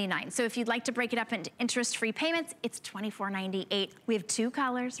 $79. So if you'd like to break it up into interest-free payments, it's $24.98. We have two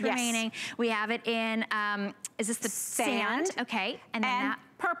colors remaining. We have it in, is this the sand? Okay, and then that.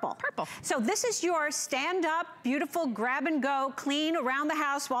 Purple. So this is your stand up, beautiful grab and go, clean around the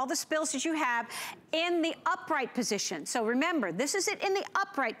house, all the spills that you have in the upright position. So remember, this is it in the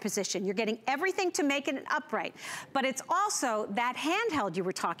upright position. You're getting everything to make it an upright. But it's also that handheld you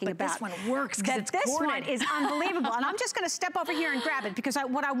were talking about. This one works because it's This corded. one is unbelievable. And I'm just gonna step over here and grab it because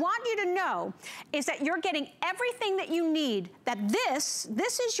what I want you to know is that you're getting everything that you need, that this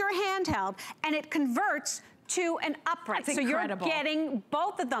is your handheld, and it converts to an upright. That's so incredible. You're getting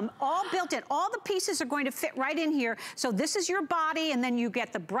both of them all built in. All the pieces are going to fit right in here. So this is your body, and then you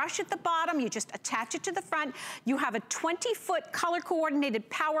get the brush at the bottom. You just attach it to the front. You have a 20-foot color-coordinated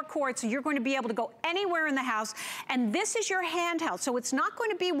power cord, so you're going to be able to go anywhere in the house. And this is your handheld. So it's not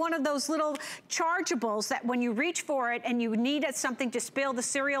going to be one of those little chargeables that when you reach for it and you need something to spill the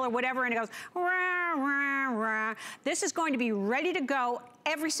cereal or whatever, and it goes, This is going to be ready to go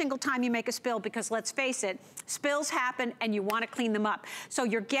every single time you make a spill, because let's face it, spills happen and you want to clean them up. So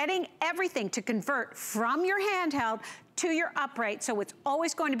you're getting everything to convert from your handheld to your upright, so it's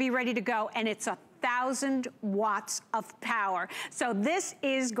always going to be ready to go, and it's 1,000 watts of power. So this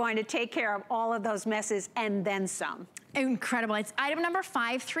is going to take care of all of those messes and then some. Incredible. It's item number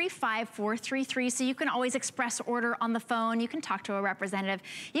 535433, so you can always express order on the phone. You can talk to a representative.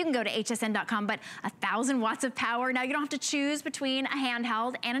 You can go to hsn.com, but 1,000 watts of power. Now, you don't have to choose between a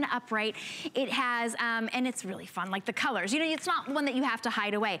handheld and an upright. It has, and it's really fun, like the colors. You know, it's not one that you have to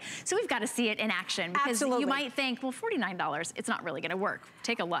hide away. So we've got to see it in action, because Absolutely. You might think, well, $49, it's not really going to work.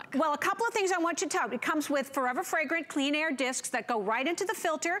 Take a look. Well, a couple of things I want you to know. It comes with Forever Fragrant Clean Air discs that go right into the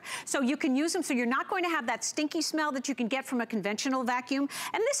filter, so you can use them so you're not going to have that stinky smell that you can get from a conventional vacuum.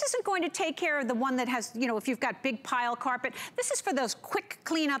 And this isn't going to take care of the one that has, you know, if you've got big pile carpet. This is for those quick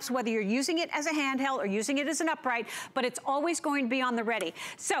cleanups, whether you're using it as a handheld or using it as an upright, but it's always going to be on the ready.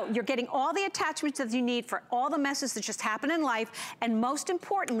 So you're getting all the attachments that you need for all the messes that just happen in life, and most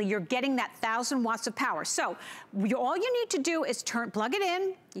importantly, you're getting that 1,000 watts of power. So all you need to do is plug it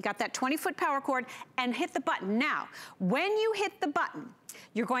in. You got that 20-foot power cord, and hit the button. Now, when you hit the button,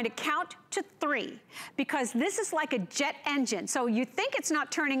 you're going to count to 3, because this is like a jet engine. So you think it's not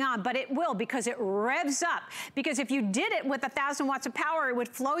turning on, but it will, because it revs up. Because if you did it with 1,000 watts of power, it would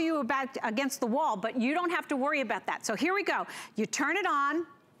flow you about against the wall, but you don't have to worry about that. So here we go. You turn it on.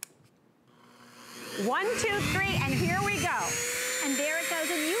 1, 2, 3, and here we go. And there it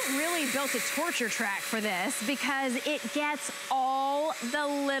goes, and you really built a torture track for this, because it gets all the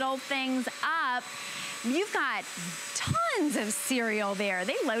little things up. You've got tons of cereal there.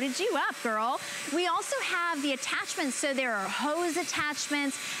 They loaded you up, girl. We also have the attachments. So there are hose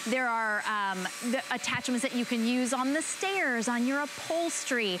attachments. There are the attachments that you can use on the stairs, on your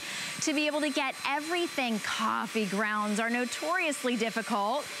upholstery, to be able to get everything. Coffee grounds are notoriously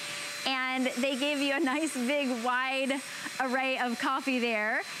difficult. And they gave you a nice big wide array of coffee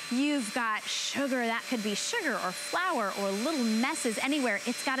there. You've got sugar. That could be sugar or flour or little messes anywhere.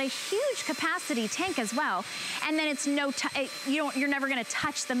 It's got a huge capacity tank as well. And then it's you're never gonna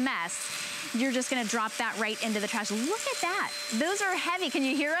touch the mess. You're just gonna drop that right into the trash. Look at that. Those are heavy. Can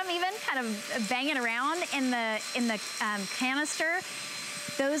you hear them even kind of banging around in the canister?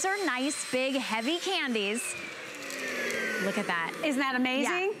 Those are nice, big, heavy candies. Look at that. Isn't that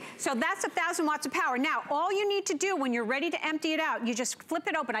amazing? Yeah. So that's 1,000 watts of power. Now, all you need to do when you're ready to empty it out, you just flip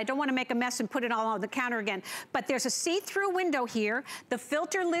it open. I don't want to make a mess and put it all on the counter again. But there's a see-through window here. The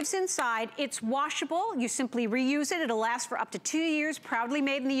filter lives inside. It's washable. You simply reuse it. It'll last for up to 2 years, proudly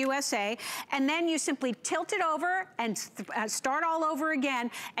made in the USA. And then you simply tilt it over and start all over again,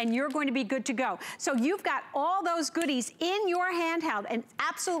 and you're going to be good to go. So you've got all those goodies in your handheld, and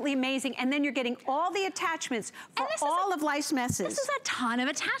absolutely amazing. And then you're getting all the attachments for all of life's messes. This is a ton of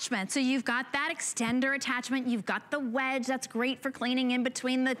attachments. So you've got that extender attachment. You've got the wedge. That's great for cleaning in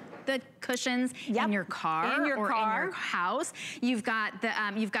between the cushions in your car or in your house. You've got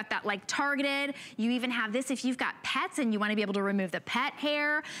that like targeted. You even have this if you've got pets and you want to be able to remove the pet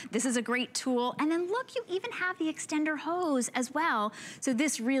hair. This is a great tool. And then look, you even have the extender hose as well. So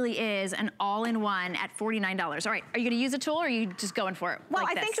this really is an all-in-one at $49. All right, are you going to use a tool, or are you just going for it? Well,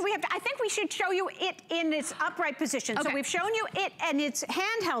 like I think we should show you it in its upright position. Okay. So we've shown you it in its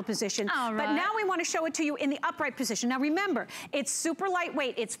handheld position, but now we want to show it to you in the upright position. Now remember, it's super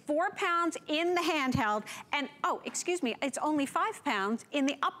lightweight. It's 4 pounds in the handheld, and oh, excuse me, it's only 5 pounds in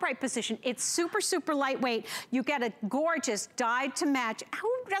the upright position. It's super, super lightweight. You get a gorgeous dyed to match.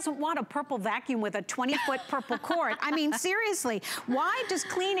 Who doesn't want a purple vacuum with a 20-foot purple cord? I mean, seriously, why does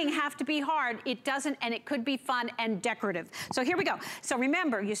cleaning have to be hard? It doesn't, and it could be fun and decorative. So here we go. So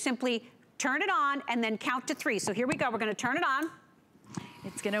remember, you simply turn it on and then count to 3. So here we go. We're going to turn it on.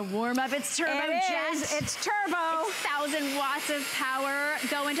 It's gonna warm up its turbo jet. It's turbo. It's 1,000 watts of power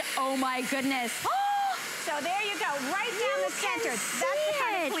going to, oh my goodness. So there you go, right down the center. That's the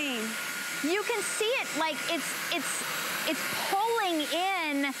kind of clean. You can see it like it's pulling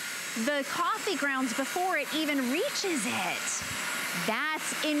in the coffee grounds before it even reaches it.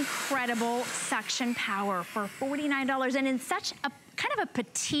 That's incredible suction power for $49, and in such a kind of a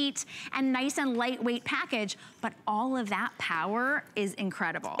petite and nice and lightweight package, but all of that power is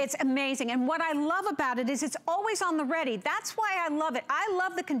incredible. It's amazing, and what I love about it is it's always on the ready. That's why I love it. I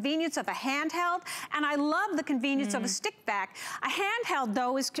love the convenience of a handheld, and I love the convenience of a stick vac. A handheld,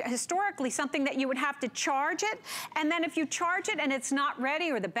 though, is historically something that you would have to charge it, and then if you charge it and it's not ready,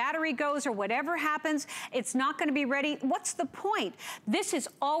 or the battery goes, or whatever happens, it's not going to be ready. What's the point? This is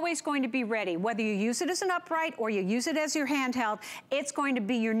always going to be ready, whether you use it as an upright or you use it as your handheld. it's going to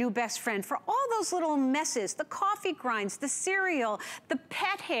be your new best friend for all those little messes, the coffee grinds, the cereal, the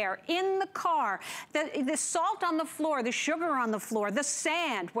pet hair in the car, the salt on the floor, the sugar on the floor, the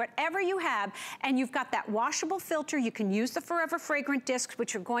sand, whatever you have, and you've got that washable filter. You can use the Forever Fragrant discs,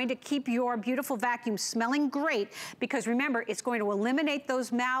 which are going to keep your beautiful vacuum smelling great, because remember, it's going to eliminate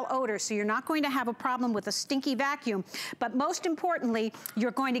those malodors, so you're not going to have a problem with a stinky vacuum. But most importantly,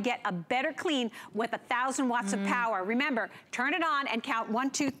 you're going to get a better clean with 1,000 watts of power. Remember, turn it on and count 1,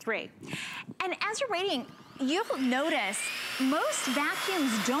 2, 3. And as you're waiting, you'll notice most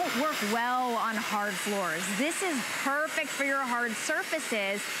vacuums don't work well on hard floors. This is perfect for your hard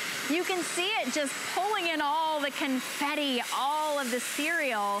surfaces. You can see it just pulling in all the confetti, all of the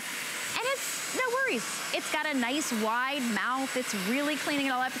cereal, and it's no worries. It's got a nice wide mouth. It's really cleaning it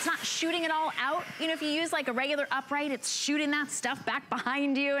all up. It's not shooting it all out. You know, if you use like a regular upright, it's shooting that stuff back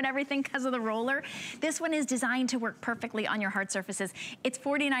behind you and everything because of the roller. This one is designed to work perfectly on your hard surfaces. It's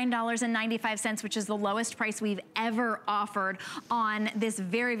 $49.95, which is the lowest price we've ever offered on this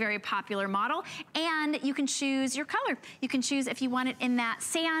very, very popular model. And you can choose your color. You can choose if you want it in that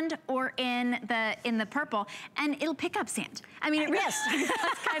sand or in the purple, and it'll pick up sand. I mean, it really,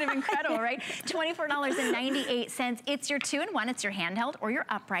 that's kind of incredible, right? $24.98. It's your 2-in-1. It's your handheld or your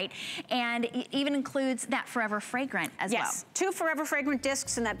upright, and it even includes that Forever Fragrant as well. Yes, 2 Forever Fragrant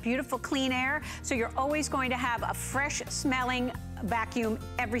discs and that beautiful clean air, so you're always going to have a fresh smelling vacuum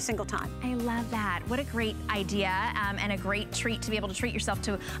every single time. I love that. What a great idea, and a great treat to be able to treat yourself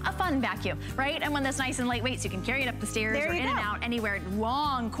to a fun vacuum, right? And one that's nice and lightweight, so you can carry it up the stairs or in and out anywhere.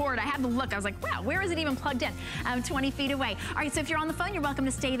 Long cord. I had to look. I was like, wow, where is it even plugged in? 20 feet away. All right, so if you're on the phone, you're welcome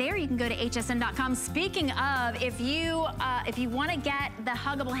to stay there. You can go to hsn.com. Speaking of, if you want to get the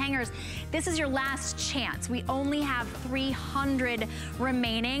huggable hangers, this is your last chance. We only have 300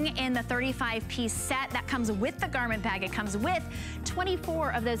 remaining in the 35-piece set that comes with the garment bag. It comes with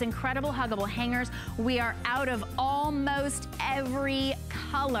 24 of those incredible huggable hangers. We are out of almost every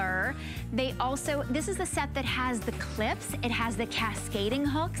color. They also, this is the set that has the clips, it has the cascading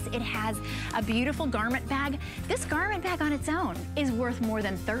hooks, it has a beautiful garment bag. This garment bag on its own is worth more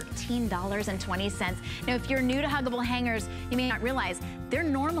than $13.20. Now, if you're new to huggable hangers, you may not realize they're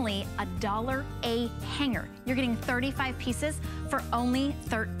normally $1 a hanger. You're getting 35 pieces for only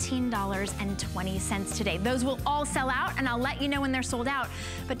 $13.20 today. Those will all sell out, and I'll let you know when they're sold out,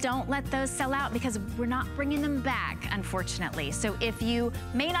 but don't let those sell out because we're not bringing them back, unfortunately. So if you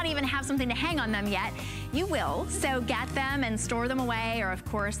may not even have something to hang on them yet, you will. So get them and store them away, or of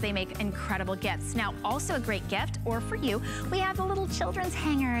course, they make incredible gifts. Now, also a great gift, or for you, we have the little children's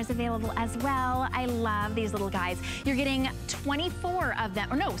hangers available as well. I love these little guys. You're getting 24 of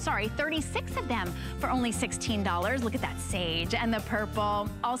them, or no, sorry, 36 of them for only $16. Look at that sage and the purple.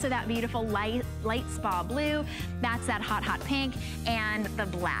 Also that beautiful light spa blue. That's that hot, hot pink, and the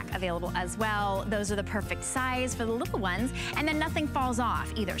black available as well. Those are the perfect size for the little ones, and then nothing falls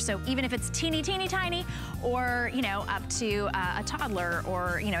off either. So even if it's teeny, teeny, tiny, or, you know, up to a toddler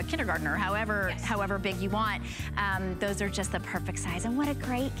or, you know, a kindergartner, however big you want, those are just the perfect size. And what a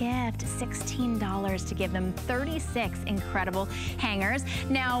great gift, $16 to give them 36 incredible hangers.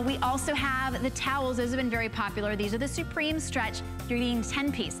 Now, we also have the towels. Those have been very popular. These are the Supreme Stretch. You're getting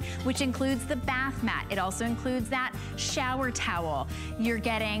 10-piece, which includes the bath mat. It also includes that shower towel. You're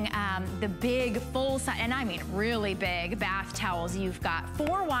getting the big full size, and I mean really big bath towels. You've got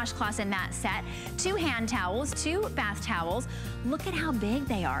 4 washcloths in that set, 2 hand towels, 2 bath towels. Look at how big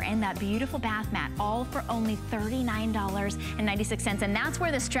they are, and that beautiful bath mat, all for only $39.96. And that's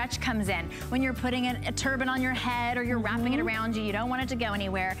where the stretch comes in. When you're putting a turban on your head or you're wrapping it around you, you don't want it to go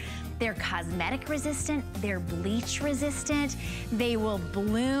anywhere. They're cosmetic resistant, they're bleach resistant, they will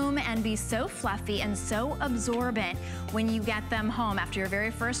bloom and be so fluffy and so absorbent when you get them home after your very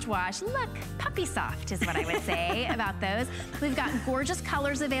first wash. Look, puppy soft is what I would say about those. We've got gorgeous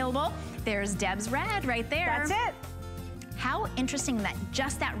colors available. There's Deb's red right there. That's it. How interesting that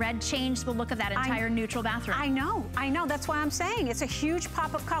just that red changed the look of that entire neutral bathroom. I know. That's why I'm saying it's a huge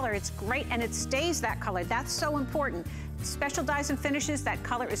pop of color. It's great, and it stays that color. That's so important. Special dyes and finishes, that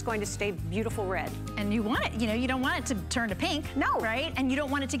color is going to stay beautiful red. And you want it, you know, you don't want it to turn to pink. No. Right? And you don't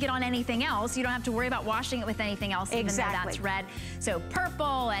want it to get on anything else. You don't have to worry about washing it with anything else, even though that's red. So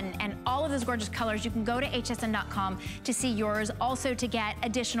purple and all of those gorgeous colors. You can go to hsn.com to see yours. Also to get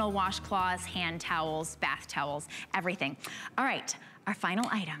additional washcloths, hand towels, bath towels, everything. All right. our final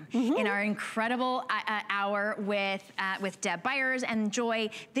item in our incredible hour with Deb Byers and Joy.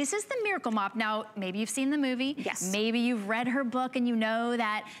 This is the Miracle Mop. Now, maybe you've seen the movie. Yes. Maybe you've read her book and you know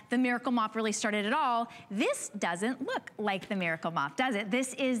that the Miracle Mop really started it all. This doesn't look like the Miracle Mop, does it?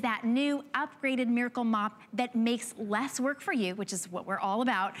 This is that new upgraded Miracle Mop that makes less work for you, which is what we're all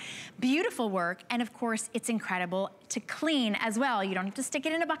about. Beautiful work, and of course, it's incredible to clean as well. You don't have to stick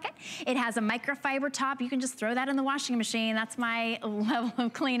it in a bucket. It has a microfiber top. You can just throw that in the washing machine. That's my level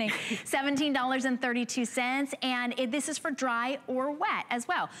of cleaning. $17.32, and this is for dry or wet as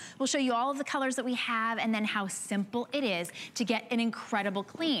well. We'll show you all of the colors that we have and then how simple it is to get an incredible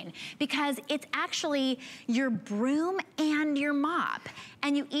clean, because it's actually your broom and your mop.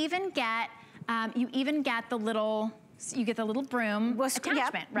 And you even get the little, you get the little broom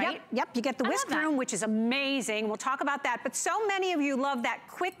attachment, right? Yep, you get the whisk broom, which is amazing. We'll talk about that. But so many of you love that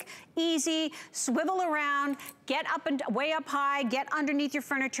quick, easy, swivel around, get up and way up high, get underneath your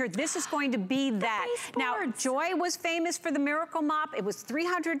furniture. This is going to be that. Now, Joy was famous for the Miracle Mop. It was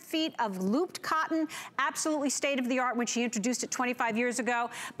 300 feet of looped cotton, absolutely state of the art when she introduced it 25 years ago.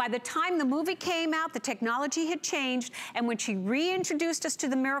 By the time the movie came out, the technology had changed, and when she reintroduced us to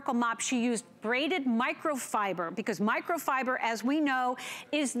the Miracle Mop, she used braided microfiber, because microfiber, as we know,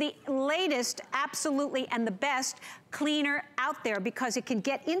 is the latest, absolutely, and the best cleaner out there, because it can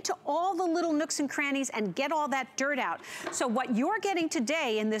get into all the little nooks and crannies and get all that dirt out. So what you're getting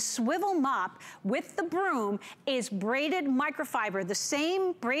today in this swivel mop with the broom is braided microfiber. The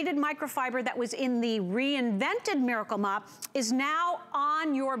same braided microfiber that was in the reinvented Miracle Mop is now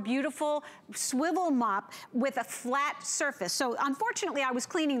on your beautiful swivel mop with a flat surface. So unfortunately, I was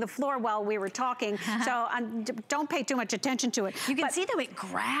cleaning the floor while we were talking, so don't pay too much attention to it. You can see though it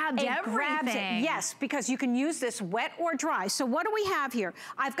grabbed everything. Grabs it, yes, because you can use this wet or dry. So what do we have here?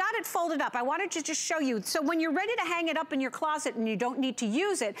 I've got it folded up. I wanted to just show you. So when you're ready to hang it up in your closet and you don't need to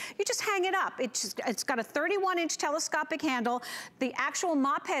use it, you just hang it up. It's got a 31-inch telescopic handle. The actual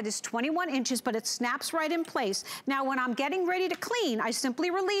mop head is 21 inches, but it snaps right in place. Now, when I'm getting ready to clean, I simply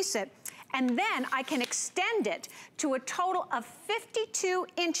release it, and then I can extend it to a total of 52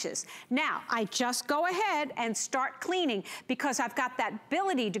 inches. Now, I just go ahead and start cleaning, because I've got that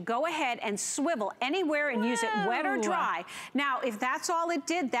ability to go ahead and swivel anywhere and use it wet or dry. Now, if that's all it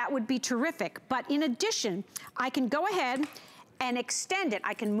did, that would be terrific. But in addition, I can go ahead and extend it.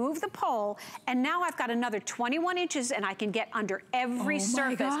 I can move the pole, and now I've got another 21 inches, and I can get under every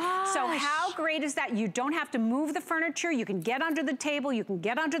surface. So how great is that? You don't have to move the furniture. You can get under the table. You can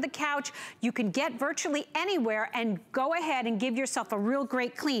get under the couch. You can get virtually anywhere and go ahead and give yourself a real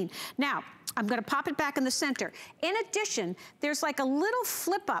great clean. Now, I'm gonna pop it back in the center. In addition, there's like a little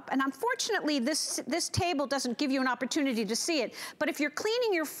flip up, and unfortunately this table doesn't give you an opportunity to see it, but if you're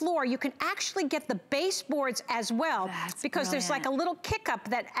cleaning your floor, you can actually get the baseboards as well. That's because brilliant. There's like a little kick up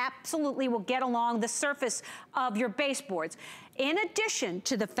that absolutely will get along the surface of your baseboards. In addition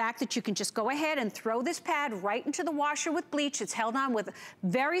to the fact that you can just go ahead and throw this pad right into the washer with bleach, it's held on with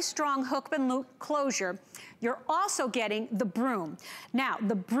very strong hook and loop closure, you're also getting the broom. Now,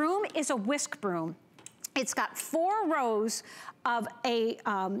 the broom is a whisk broom. It's got 4 rows of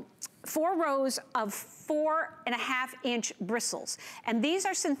 4.5-inch bristles. And these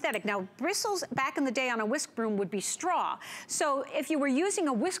are synthetic. Now, bristles back in the day on a whisk broom would be straw. So if you were using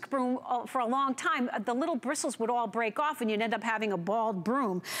a whisk broom for a long time, the little bristles would all break off and you'd end up having a bald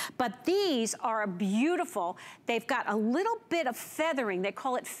broom. But these are beautiful. They've got a little bit of feathering. They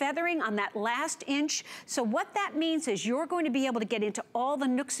call it feathering on that last inch. So what that means is you're going to be able to get into all the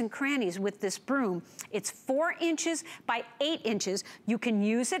nooks and crannies with this broom. It's 4 inches by 8 inches. You can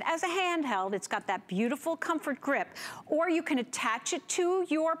use it as a handheld. It's got that beautiful comfort grip, or you can attach it to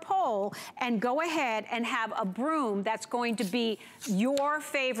your pole and go ahead and have a broom that's going to be your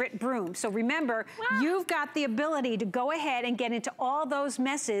favorite broom. So remember, you've got the ability to go ahead and get into all those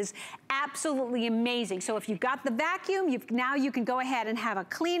messes. Absolutely amazing. So if you've got the vacuum, now you can go ahead and have a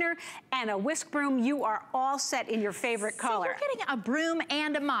cleaner and a whisk broom. You are all set in your favorite color. You're getting a broom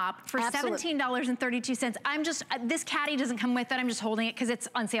and a mop for $17.32. I'm just, this caddy doesn't come with it. I'm just holding it because it's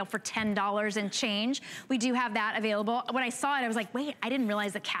on sale for $10 and change. We do have that available. When I saw it, I was like, wait, I didn't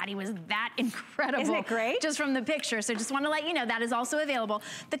realize the caddy was that incredible. Isn't it great? Just from the picture. So just want to let you know that is also available.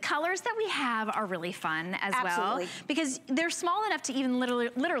 The colors that we have are really fun as well, because they're small enough to even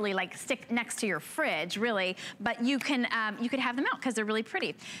literally like stick next to your fridge, really. But you can you could have them out because they're really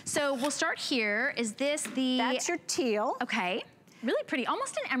pretty. So we'll start here. Is this the? That's your teal. Okay. Really pretty,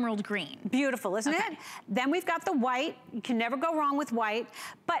 almost an emerald green. Beautiful, isn't it? Then we've got the white. You can never go wrong with white.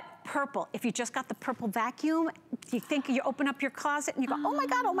 But purple, if you just got the purple vacuum, you open up your closet and you go, oh my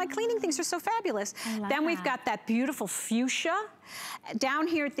God, all my cleaning things are so fabulous. Then we've got that beautiful fuchsia. Down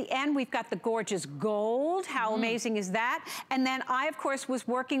here at the end, we've got the gorgeous gold. How amazing is that? And then I, of course, was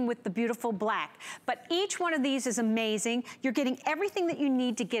working with the beautiful black. But each one of these is amazing. You're getting everything that you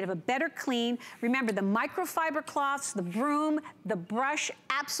need to get a better clean. Remember, the microfiber cloths, the broom, the brush,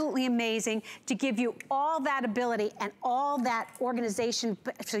 absolutely amazing to give you all that ability and all that organization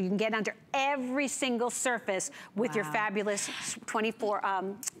so you can get under every single surface with your fabulous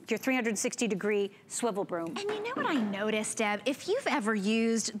your 360-degree swivel broom. And you know what I noticed, Deb? If you've ever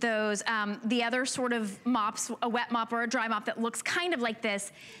used those, the other sort of mops, a wet mop or a dry mop that looks kind of like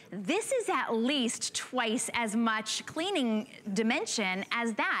this is at least twice as much cleaning dimension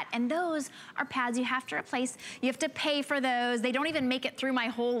as that. And those are pads you have to replace. You have to pay for those. They don't even make it through my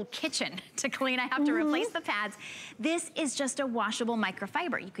whole kitchen to clean. I have to replace the pads. This is just a washable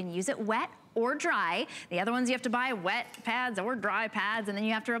microfiber. You can use it wet or dry. The other ones you have to buy wet pads or dry pads, and then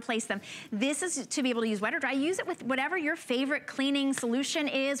you have to replace them. This is to be able to use wet or dry. Use it with whatever your favorite cleaning solution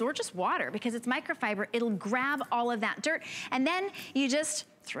is, or just water, because it's microfiber. It'll grab all of that dirt, and then you just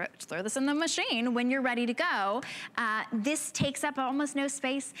throw this in the machine when you're ready to go. This takes up almost no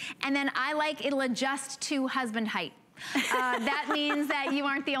space, and then it'll adjust to husband height. That means that you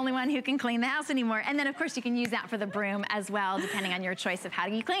aren't the only one who can clean the house anymore. And then, of course, you can use that for the broom as well, depending on your choice of how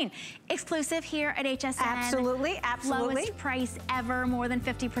you clean. Exclusive here at HSN. Absolutely, absolutely. Lowest price ever, more than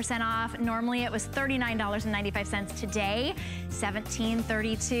 50% off. Normally, it was $39.95. Today,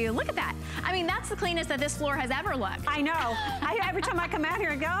 $17.32. Look at that. I mean, that's the cleanest that this floor has ever looked. I know. Every time I come out here,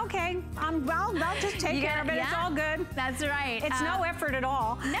 I go, okay, I'll just take care of it. It's all good. That's right. It's no effort at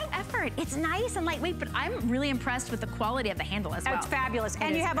all. No effort. It's nice and lightweight, but I'm really impressed with the quality of the handle as well. It's fabulous.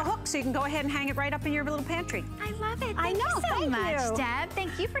 And you have a hook, so you can go ahead and hang it right up in your little pantry. I love it. Thank you so much, Deb.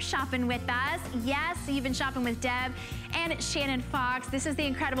 Thank you for shopping with us. Yes, you've been shopping with Deb and Shannon Fox. This is the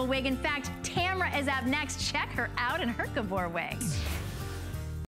incredible wig. In fact, Tamra is up next. Check her out in her Gabor wig.